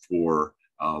for, but for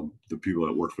the people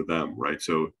that work for them, right?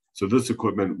 So this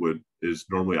equipment is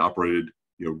normally operated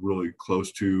really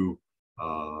close to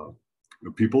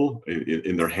people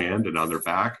in their hand and on their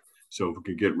back. So if we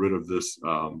could get rid of this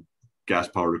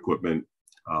gas-powered equipment,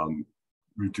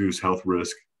 reduce health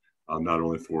risk, not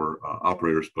only for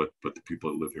operators, but the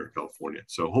people that live here in California.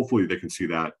 So hopefully they can see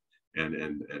that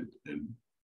and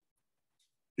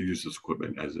use this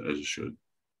equipment as it should.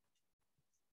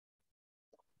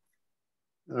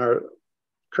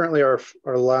 Currently our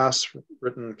last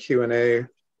written Q&A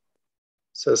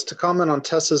says, to comment on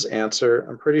Tessa's answer,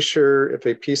 I'm pretty sure if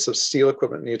a piece of steel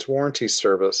equipment needs warranty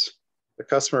service, the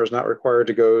customer is not required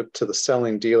to go to the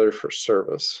selling dealer for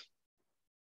service.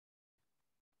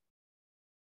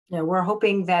 Yeah, we're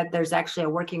hoping that there's actually a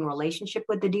working relationship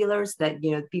with the dealers, that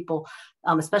people,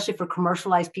 especially for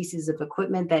commercialized pieces of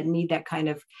equipment that need that kind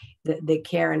of the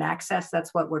care and access.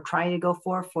 That's what we're trying to go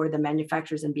for the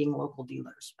manufacturers and being local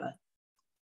dealers. But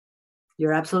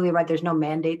you're absolutely right. There's no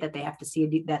mandate that they have to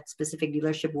see that specific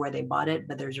dealership where they bought it,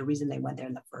 but there's a reason they went there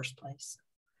in the first place.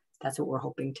 That's what we're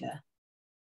hoping to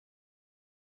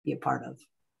be a part of.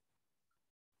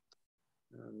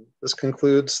 This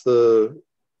concludes the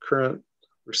current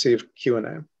received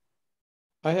Q&A.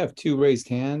 I have 2 raised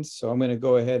hands, so I'm going to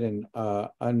go ahead and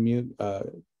unmute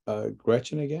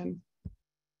Gretchen again.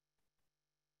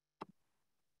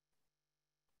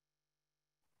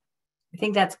 I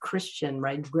think that's Christian,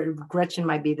 right? Gretchen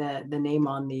might be the name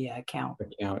on the account.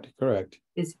 Correct.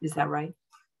 Is that right?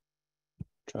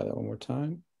 Try that one more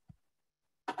time.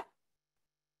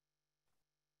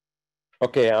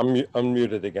 Okay, I'm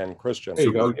unmuted again, Christian. There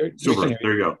you go. Super.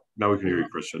 There you go. Now we can hear you,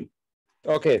 Christian.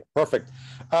 Okay, perfect.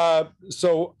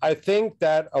 So I think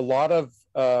that a lot of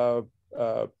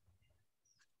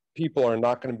people are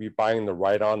not going to be buying the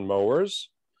ride-on mowers.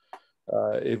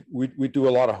 We do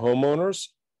a lot of homeowners.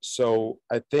 So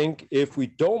I think if we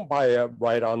don't buy a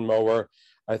ride-on mower,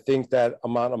 I think that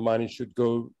amount of money should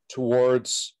go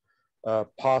towards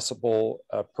possible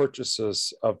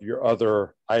purchases of your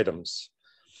other items.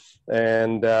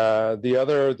 And the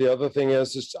other thing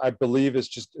is I believe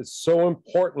it's so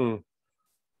important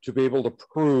to be able to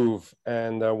prove.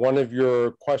 And one of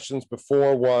your questions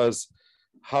before was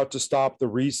how to stop the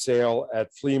resale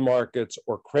at flea markets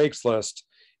or Craigslist.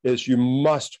 Is you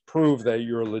must prove that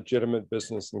you're a legitimate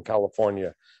business in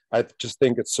California. I just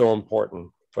think it's so important.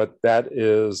 But that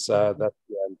is that's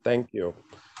the end. Thank you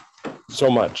so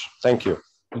much. Thank you.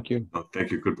 Thank you. Oh, thank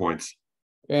you. Good points.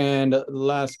 And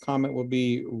last comment will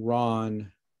be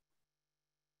Ron.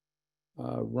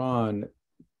 Ron.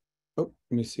 Oh,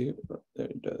 let me see. There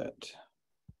you do that.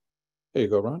 There you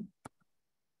go, Ron.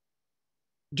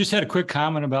 Just had a quick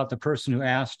comment about the person who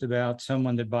asked about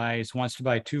someone that wants to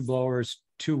buy 2 blowers,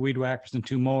 2 weed whackers, and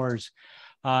 2 mowers.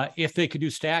 If they could do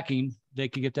stacking, they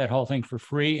could get that whole thing for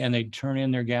free, and they'd turn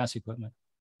in their gas equipment.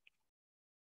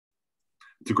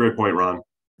 It's a great point, Ron.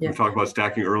 Yeah. We talked about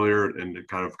stacking earlier and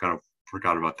kind of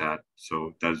forgot about that.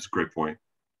 So that is a great point.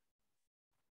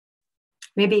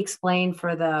 Maybe explain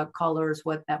for the callers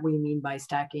what that we mean by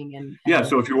stacking and yeah.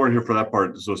 So if you weren't here for that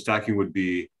part, so stacking would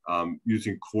be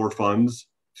using core funds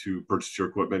to purchase your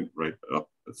equipment, right, up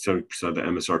 70% of the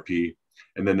MSRP,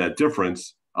 and then that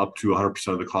difference up to 100%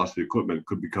 of the cost of the equipment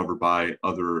could be covered by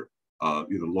other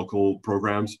either local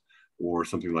programs or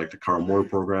something like the car and motor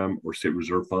program or state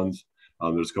reserve funds.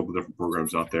 There's a couple of different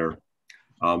programs out there.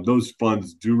 Those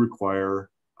funds do require,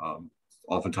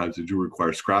 oftentimes they do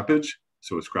require scrappage.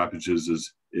 So what scrappage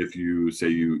is if you say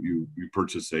you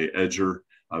purchase a edger,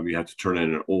 you have to turn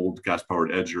in an old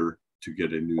gas-powered edger to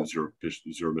get a new zero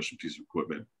emission piece of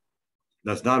equipment.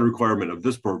 That's not a requirement of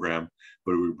this program,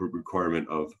 but a requirement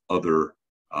of other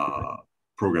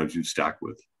programs you stack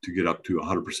with to get up to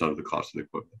 100% of the cost of the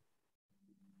equipment.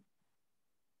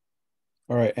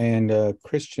 All right, and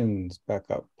Christian's back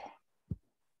up.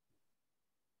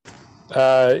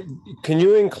 Can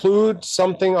you include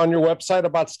something on your website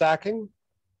about stacking?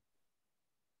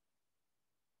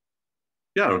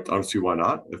 Yeah, I don't see why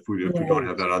not. If we don't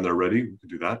have that on there ready, we can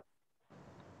do that.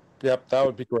 Yep, that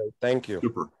would be great. Thank you.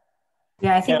 Super.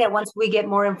 Yeah, I think that once we get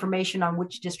more information on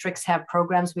which districts have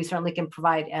programs, we certainly can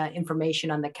provide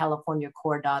information on the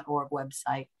californiacore.org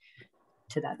website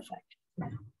to that effect.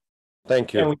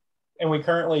 Thank you. And we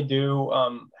currently do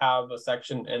have a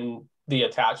section in the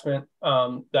attachment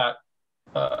that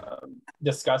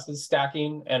discusses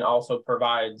stacking and also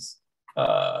provides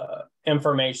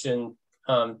information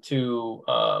to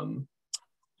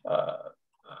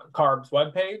CARB's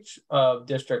webpage of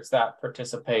districts that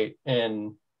participate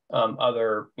in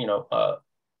other,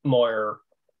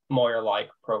 Moyer-like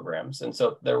programs. And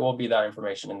so there will be that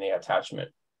information in the attachment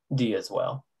D as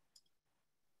well.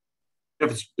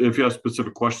 If you have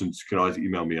specific questions, you can always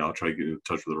email me. I'll try to get in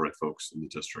touch with the right folks in the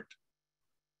district.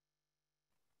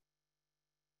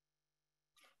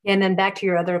 And then back to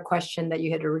your other question that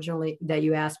you had that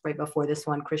you asked right before this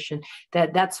one, Christian,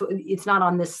 it's not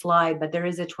on this slide, but there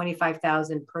is a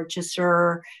 25,000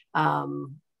 purchaser,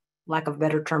 lack of a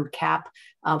better term, cap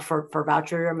for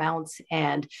voucher amounts.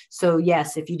 And so,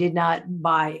 yes, if you don't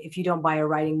buy a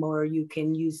riding mower, you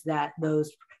can use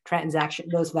those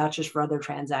vouchers for other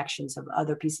transactions of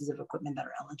other pieces of equipment that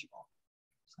are eligible.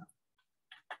 So.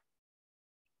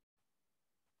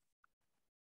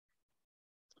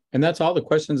 And that's all the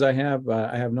questions I have.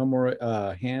 I have no more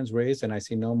hands raised, and I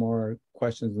see no more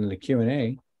questions in the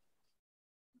Q&A.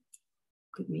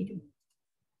 Good meeting.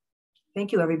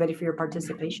 Thank you, everybody, for your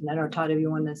participation. I don't know, Todd, if you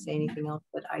want to say anything else,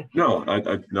 but No,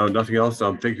 nothing else.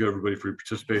 Thank you, everybody, for your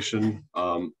participation.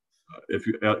 If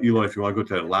you, Eli, if you want to go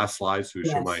to that last slide, so we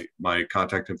show my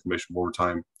contact information one more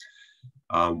time.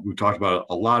 We talked about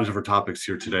a lot of different topics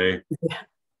here today. Yeah.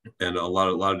 And a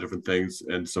lot of different things,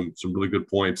 and some really good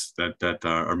points that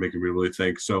are making me really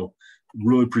think. So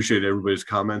really appreciate everybody's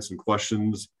comments and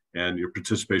questions and your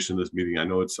participation in this meeting. I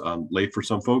know it's late for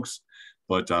some folks,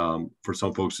 but for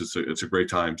some folks it's a great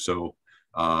time. So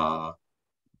we'll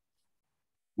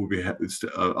be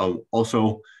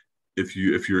also, if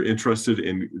you're interested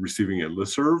in receiving a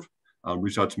listserv,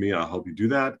 reach out to me and I'll help you do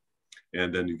that.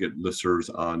 And then you get listservs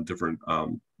on different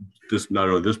not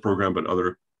only this program but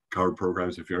other card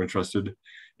programs if you're interested.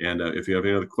 And if you have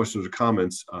any other questions or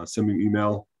comments, send me an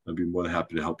email. I'd be more than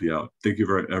happy to help you out. Thank you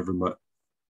very much.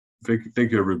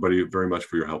 thank you everybody very much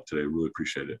for your help today. Really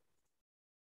appreciate it.